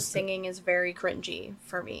acapella singing is very cringy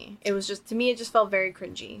for me. It was just, to me, it just felt very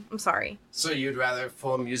cringy. I'm sorry. So you'd rather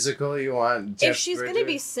full musical? You want Jeff If she's Bridges? going to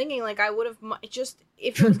be singing, like, I would have just,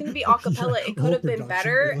 if it was going to be acapella, it could have been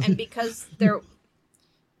better, and because they're...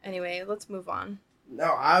 Anyway, let's move on. No,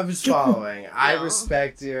 I was following. I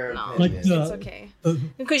respect your opinion. Like it's okay.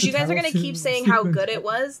 Because you guys are going to keep saying how good it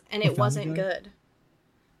was, and it wasn't good.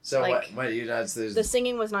 So like, what you know, the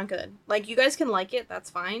singing was not good. Like, you guys can like it, that's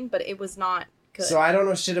fine, but it was not good. So I don't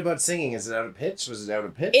know shit about singing. Is it out of pitch? Was it out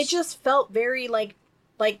of pitch? It just felt very, like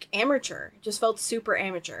amateur. It just felt super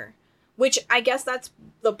amateur. Which, I guess that's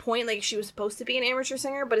the point, like, she was supposed to be an amateur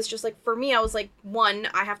singer, but it's just, like, for me, I was like, one,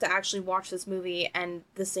 I have to actually watch this movie, and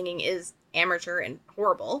the singing is amateur and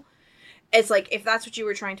horrible. It's like, if that's what you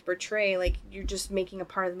were trying to portray, like, you're just making a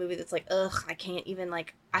part of the movie that's like, ugh, I can't even,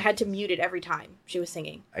 like, I had to mute it every time she was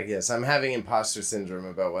singing. I guess I'm having imposter syndrome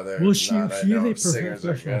about whether well, or not I know if singers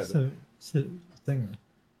are good. Singer.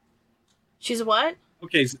 She's a what?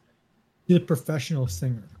 Okay. She's a professional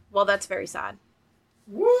singer. Well, that's very sad.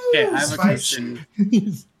 Woo! Okay, I have a question.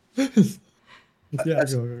 Yeah,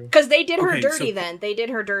 because they did her dirty then. They did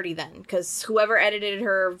her dirty then. Because whoever edited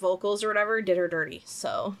her vocals or whatever did her dirty.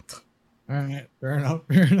 So. All right, fair enough.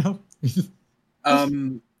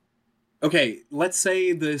 Okay, let's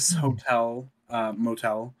say this hotel,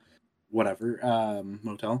 motel, whatever,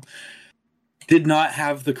 motel, did not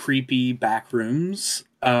have the creepy back rooms.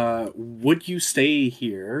 would you stay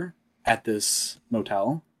here at this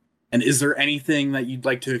motel? And is there anything that you'd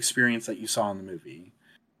like to experience that you saw in the movie?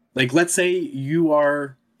 Like, let's say you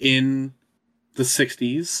are in the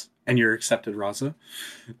 60s and you're accepted, Raza.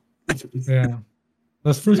 Yeah.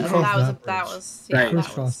 Let's first cross that was yeah, right.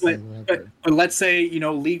 that was. But let's say,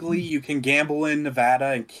 legally you can gamble in Nevada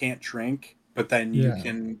and can't drink, but then you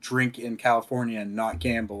can drink in California and not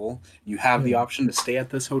gamble. You have the option to stay at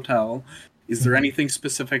this hotel. Is there anything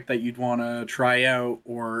specific that you'd want to try out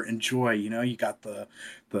or enjoy? You got the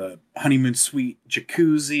honeymoon suite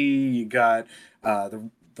jacuzzi, you got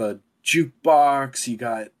the jukebox, you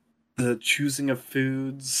got the choosing of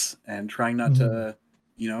foods and trying not to,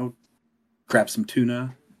 grab some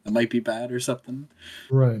tuna that might be bad or something.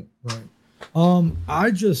 Right.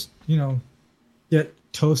 I just, get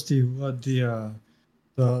toasty with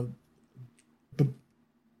the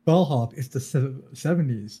bellhop. It's the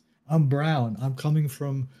 70s. I'm brown. I'm coming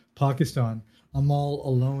from Pakistan. I'm all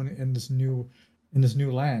alone in this new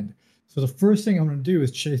land. So the first thing I'm gonna do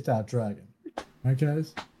is chase that dragon. Right,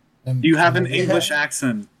 guys? And you have an English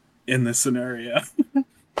accent in this scenario.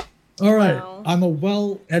 All right. Wow. I'm a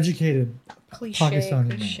well-educated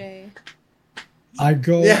Pakistani man. I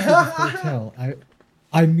go to the hotel.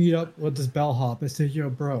 I meet up with this bellhop. I say, "Yo,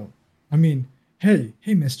 bro. I mean, hey,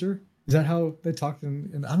 mister." Is that how they talk?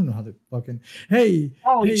 And I don't know how they fucking. Hey,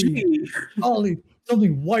 Ollie,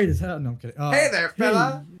 something white as hell. No, I'm kidding. Hey there,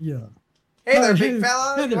 fella. Yeah. Hey there, big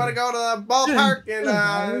fella. You want to go to the ballpark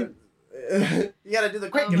and you got to do the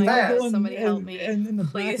quick and fast. Somebody help me, and in the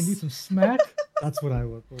back and do some smack. That's what I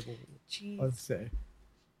would say.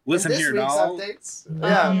 Listen here, doll. Updates.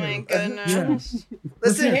 Yeah. Oh my goodness. Yeah.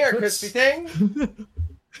 Listen here, crispy thing.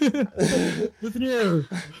 Listen here.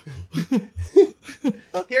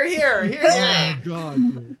 Here. Oh God.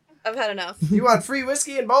 Dude. I've had enough. You want free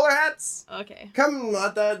whiskey and bowler hats? Okay. Come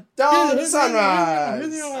at the dawn of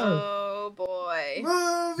sunrise. Oh boy.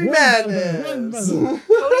 Movie madness. Cody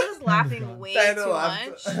was laughing way too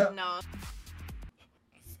much. No.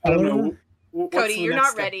 I don't know. Cody, you're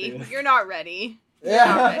not ready. You're not ready.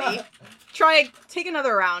 Yeah. Take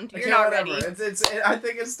another round. You're not ready. I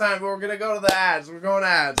think it's time. We're gonna go to the ads. We're going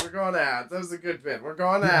ads. That was a good bit. We're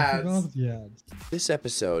going ads. This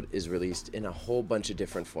episode is released in a whole bunch of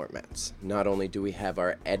different formats. Not only do we have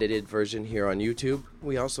our edited version here on YouTube,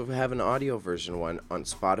 we also have an audio version one on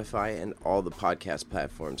Spotify and all the podcast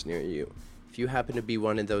platforms near you. If you happen to be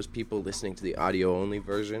one of those people listening to the audio-only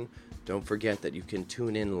version, don't forget that you can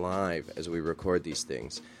tune in live as we record these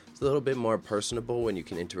things. A little bit more personable when you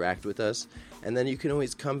can interact with us, and then you can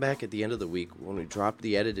always come back at the end of the week when we drop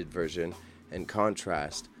the edited version and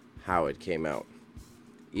contrast how it came out.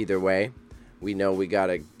 Either way, we know we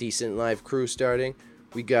got a decent live crew starting,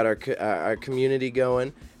 we got our community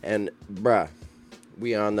going, and bruh,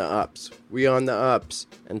 we on the ups,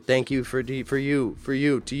 and thank you to the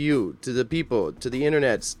people, to the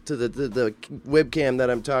internets, to the webcam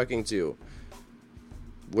that I'm talking to.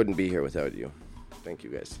 Wouldn't be here without you. Thank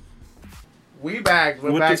you guys. We're back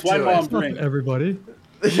to it. Everybody.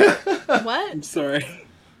 What? I'm sorry.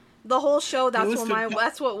 The whole show,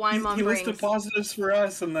 that's what Wine Mom brings. He listed positives for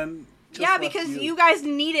us and then... Yeah, because you guys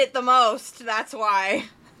need it the most. That's why.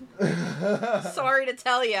 Sorry to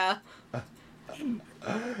tell ya.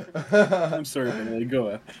 I'm sorry, Billy. Go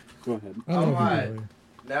ahead. Alright.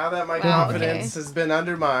 Now that my confidence has been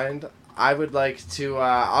undermined, I would like to,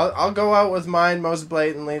 I'll go out with mine most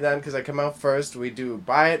blatantly then, because I come out first. We do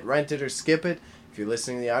buy it, rent it, or skip it. If you're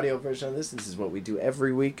listening to the audio version of this is what we do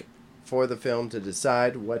every week for the film to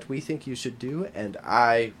decide what we think you should do, and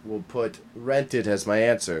I will put rent it as my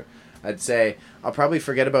answer. I'd say I'll probably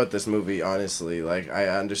forget about this movie, honestly. Like, I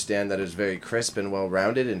understand that it's very crisp and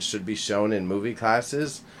well-rounded and should be shown in movie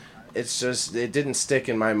classes. It's just, it didn't stick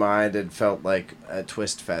in my mind. It felt like a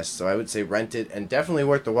twist fest. So I would say rent it, and definitely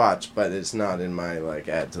worth the watch, but it's not in my,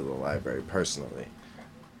 add to the library, personally.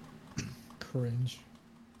 Cringe.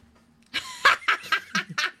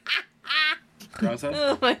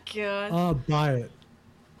 Oh my god. Buy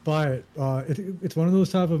it. It's one of those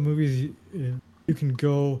type of movies you can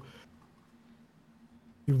go,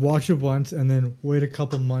 you watch it once and then wait a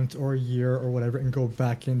couple months or a year or whatever and go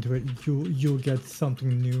back into it. You'll get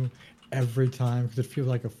something new every time because it feels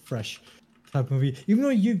like a fresh type of movie. Even though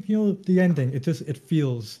you know the ending, it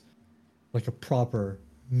feels like a proper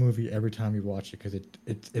movie every time you watch it because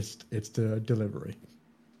it's the delivery.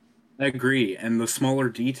 I agree, and the smaller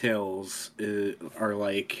details are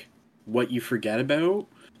like what you forget about.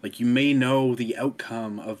 Like, you may know the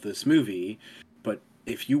outcome of this movie, but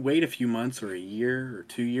if you wait a few months or a year or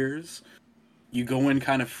 2 years, you go in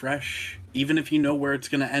kind of fresh. Even if you know where it's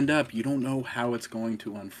going to end up, you don't know how it's going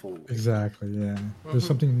to unfold. Exactly, yeah. There's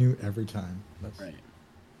something new every time. Right.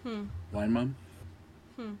 Wine Mom?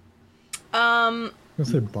 I'm gonna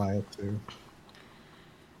say buy it too.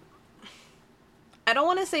 I don't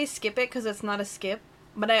want to say skip it because it's not a skip,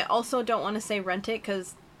 but I also don't want to say rent it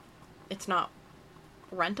because it's not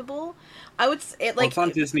rentable. I would say It's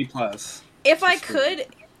on Disney Plus. If I could,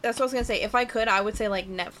 that's what I was gonna say. If I could, I would say like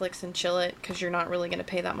Netflix and chill it because you're not really gonna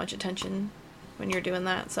pay that much attention when you're doing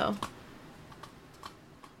that. So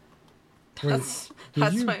that's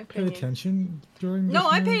you my opinion. Pay attention during this No,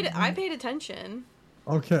 I movie? paid attention.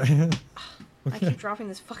 Okay. I keep dropping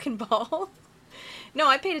this fucking ball. No,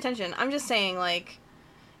 I paid attention. I'm just saying, like,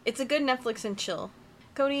 it's a good Netflix and chill.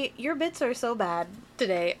 Cody, your bits are so bad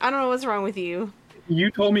today. I don't know what's wrong with you. You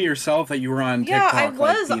told me yourself that you were on TikTok. Yeah, I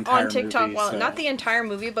was like, on TikTok. Movie, Well, so. not the entire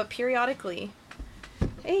movie, but periodically.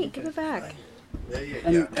 Hey, give it back. There you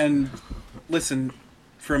go. And listen,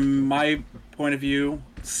 from my point of view,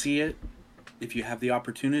 see it if you have the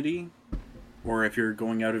opportunity, or if you're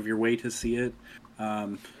going out of your way to see it.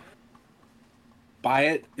 Buy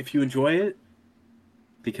it if you enjoy it,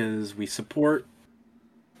 because we support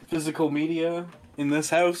physical media in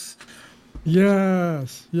this house.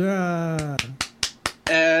 Yes, yeah.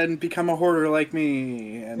 And become a hoarder like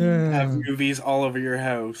me, and have movies all over your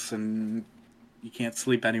house, and you can't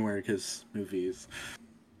sleep anywhere because movies.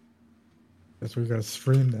 That's where you gotta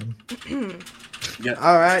stream them. Yeah.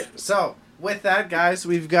 All right. So with that, guys,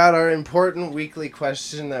 we've got our important weekly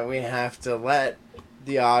question that we have to let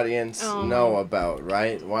the audience know about,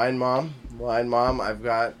 right? Wine Mom, I've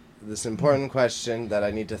got this important question that I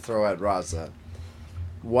need to throw at Raza.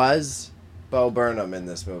 Was Bo Burnham in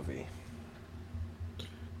this movie?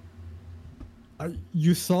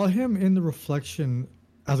 You saw him in the reflection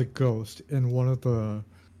as a ghost in one of the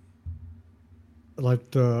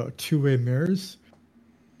two-way mirrors.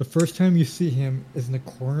 The first time you see him is in the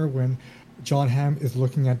corner when John Hamm is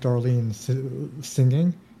looking at Darlene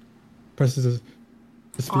singing. Presses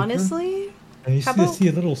the speaker. Honestly? And you see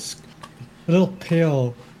a little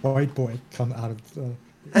pale white boy come out of the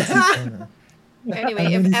corner.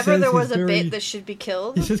 Anyway, if ever there was a bit that should be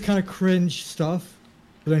killed. He says kind of cringe stuff,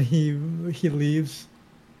 but then he leaves,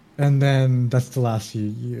 and then that's the last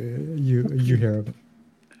you hear of it.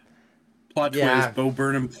 Plot twist, Bo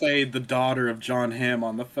Burnham played the daughter of John Hamm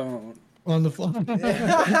on the phone. On the phone.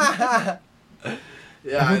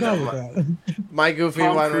 Yeah, I know. My goofy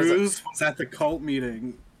Tom one Cruise was at the cult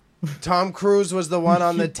meeting. Tom Cruise was the one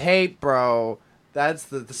on the tape, bro. That's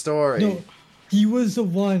the story. No, he was the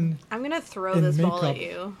one. I'm gonna throw this ball at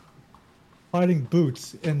you. Fighting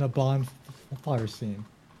Boots in the bonfire scene.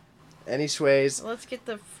 Any sways? Let's get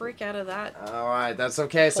the freak out of that. All right, that's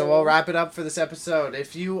okay. So we'll wrap it up for this episode.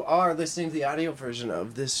 If you are listening to the audio version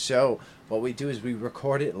of this show, what we do is we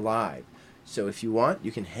record it live. So if you want,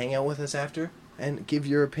 you can hang out with us after and give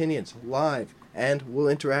your opinions live, and we'll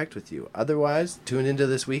interact with you. Otherwise, tune into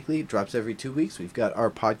this weekly. It drops every 2 weeks. We've got our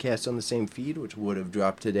podcast on the same feed, which would have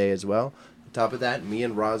dropped today as well. On top of that, me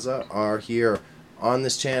and Raza are here on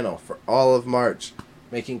this channel for all of March,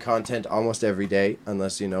 making content almost every day,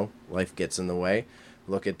 unless, life gets in the way.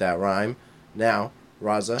 Look at that rhyme. Now,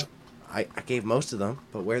 Raza, I gave most of them,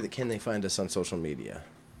 but where can they find us on social media?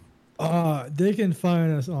 They can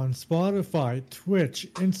find us on Spotify, Twitch,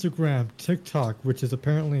 Instagram, TikTok, which is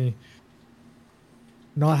apparently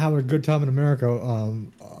not having a good time in America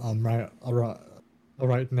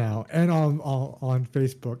right now, and on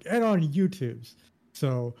Facebook and on YouTube.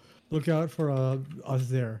 So look out for us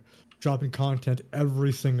there, dropping content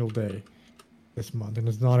every single day this month, and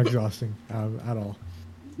it's not exhausting at all.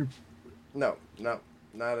 No, not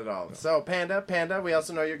at all. So, Panda, we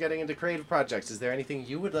also know you're getting into creative projects. Is there anything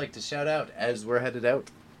you would like to shout out as we're headed out?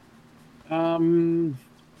 I'm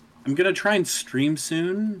gonna try and stream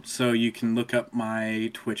soon, so you can look up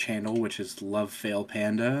my Twitch handle, which is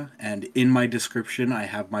LoveFailPanda, and in my description I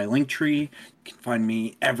have my link tree. You can find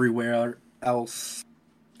me everywhere else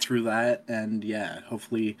through that, and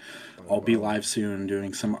hopefully I'll be live soon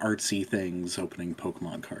doing some artsy things, opening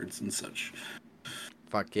Pokemon cards and such.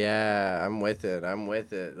 Fuck yeah, I'm with it.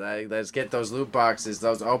 Like, let's get those loot boxes,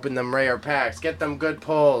 open them rare packs, get them good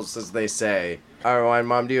pulls, as they say. Alright,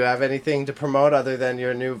 Mom, do you have anything to promote other than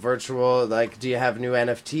your new virtual, do you have new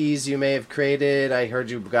NFTs you may have created? I heard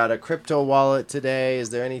you got a crypto wallet today. Is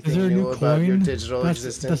there anything new about your digital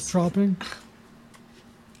existence? That's dropping?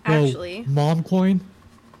 Actually. Mom coin?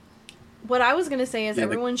 What I was going to say is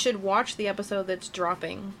everyone should watch the episode that's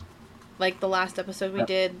dropping. Like the last episode we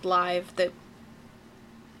did live that...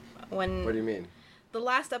 What do you mean? The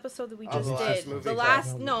last episode that we Oh, just the last did. movie The club.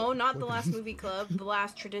 last no, not the last movie club. The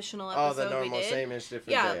last traditional Oh, episode the normal we did. same-ish, different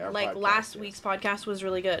day. Yeah, our like podcast, last yes. week's podcast was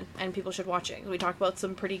really good, and people should watch it. We talked about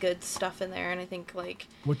some pretty good stuff in there, and I think like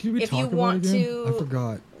What did we if talk you about want again? to, I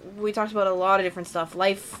forgot. we talked about a lot of different stuff,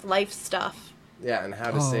 life stuff. Yeah, and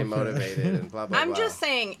how to Oh, stay okay. motivated and blah blah blah. I'm just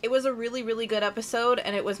saying, it was a really, really good episode,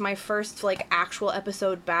 and it was my first like actual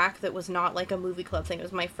episode back that was not like a movie club thing. It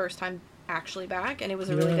was my first time actually back, and it was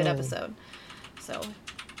a really good Yeah. episode. So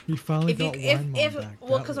He finally if you got if Wine if Mom back. well,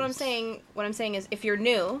 That because was- what I'm saying is, if you're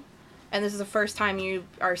new, and this is the first time you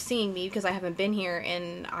are seeing me because I haven't been here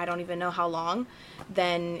in I don't even know how long,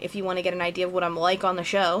 then if you want to get an idea of what I'm like on the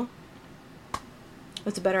show,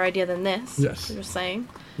 it's a better idea than this. Yes. I'm just saying.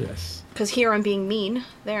 Yes. Because here I'm being mean,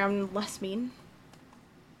 there I'm less mean.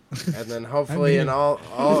 And then hopefully in mean-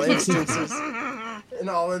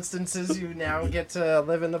 all instances, you now get to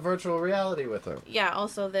live in the virtual reality with her. Yeah.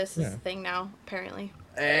 Also, this is Yeah. a thing now, apparently.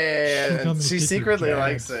 And Come she and kick secretly your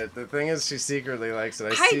likes ass. it. The thing is, she secretly likes it.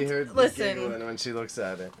 I I- see her listen. giggling when she looks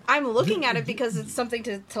at it. I'm looking at it because it's something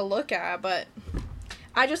to look at, but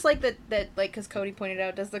I just like that like because Cody pointed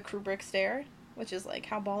out, does the Kubrick stare, which is like,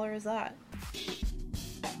 how baller is that?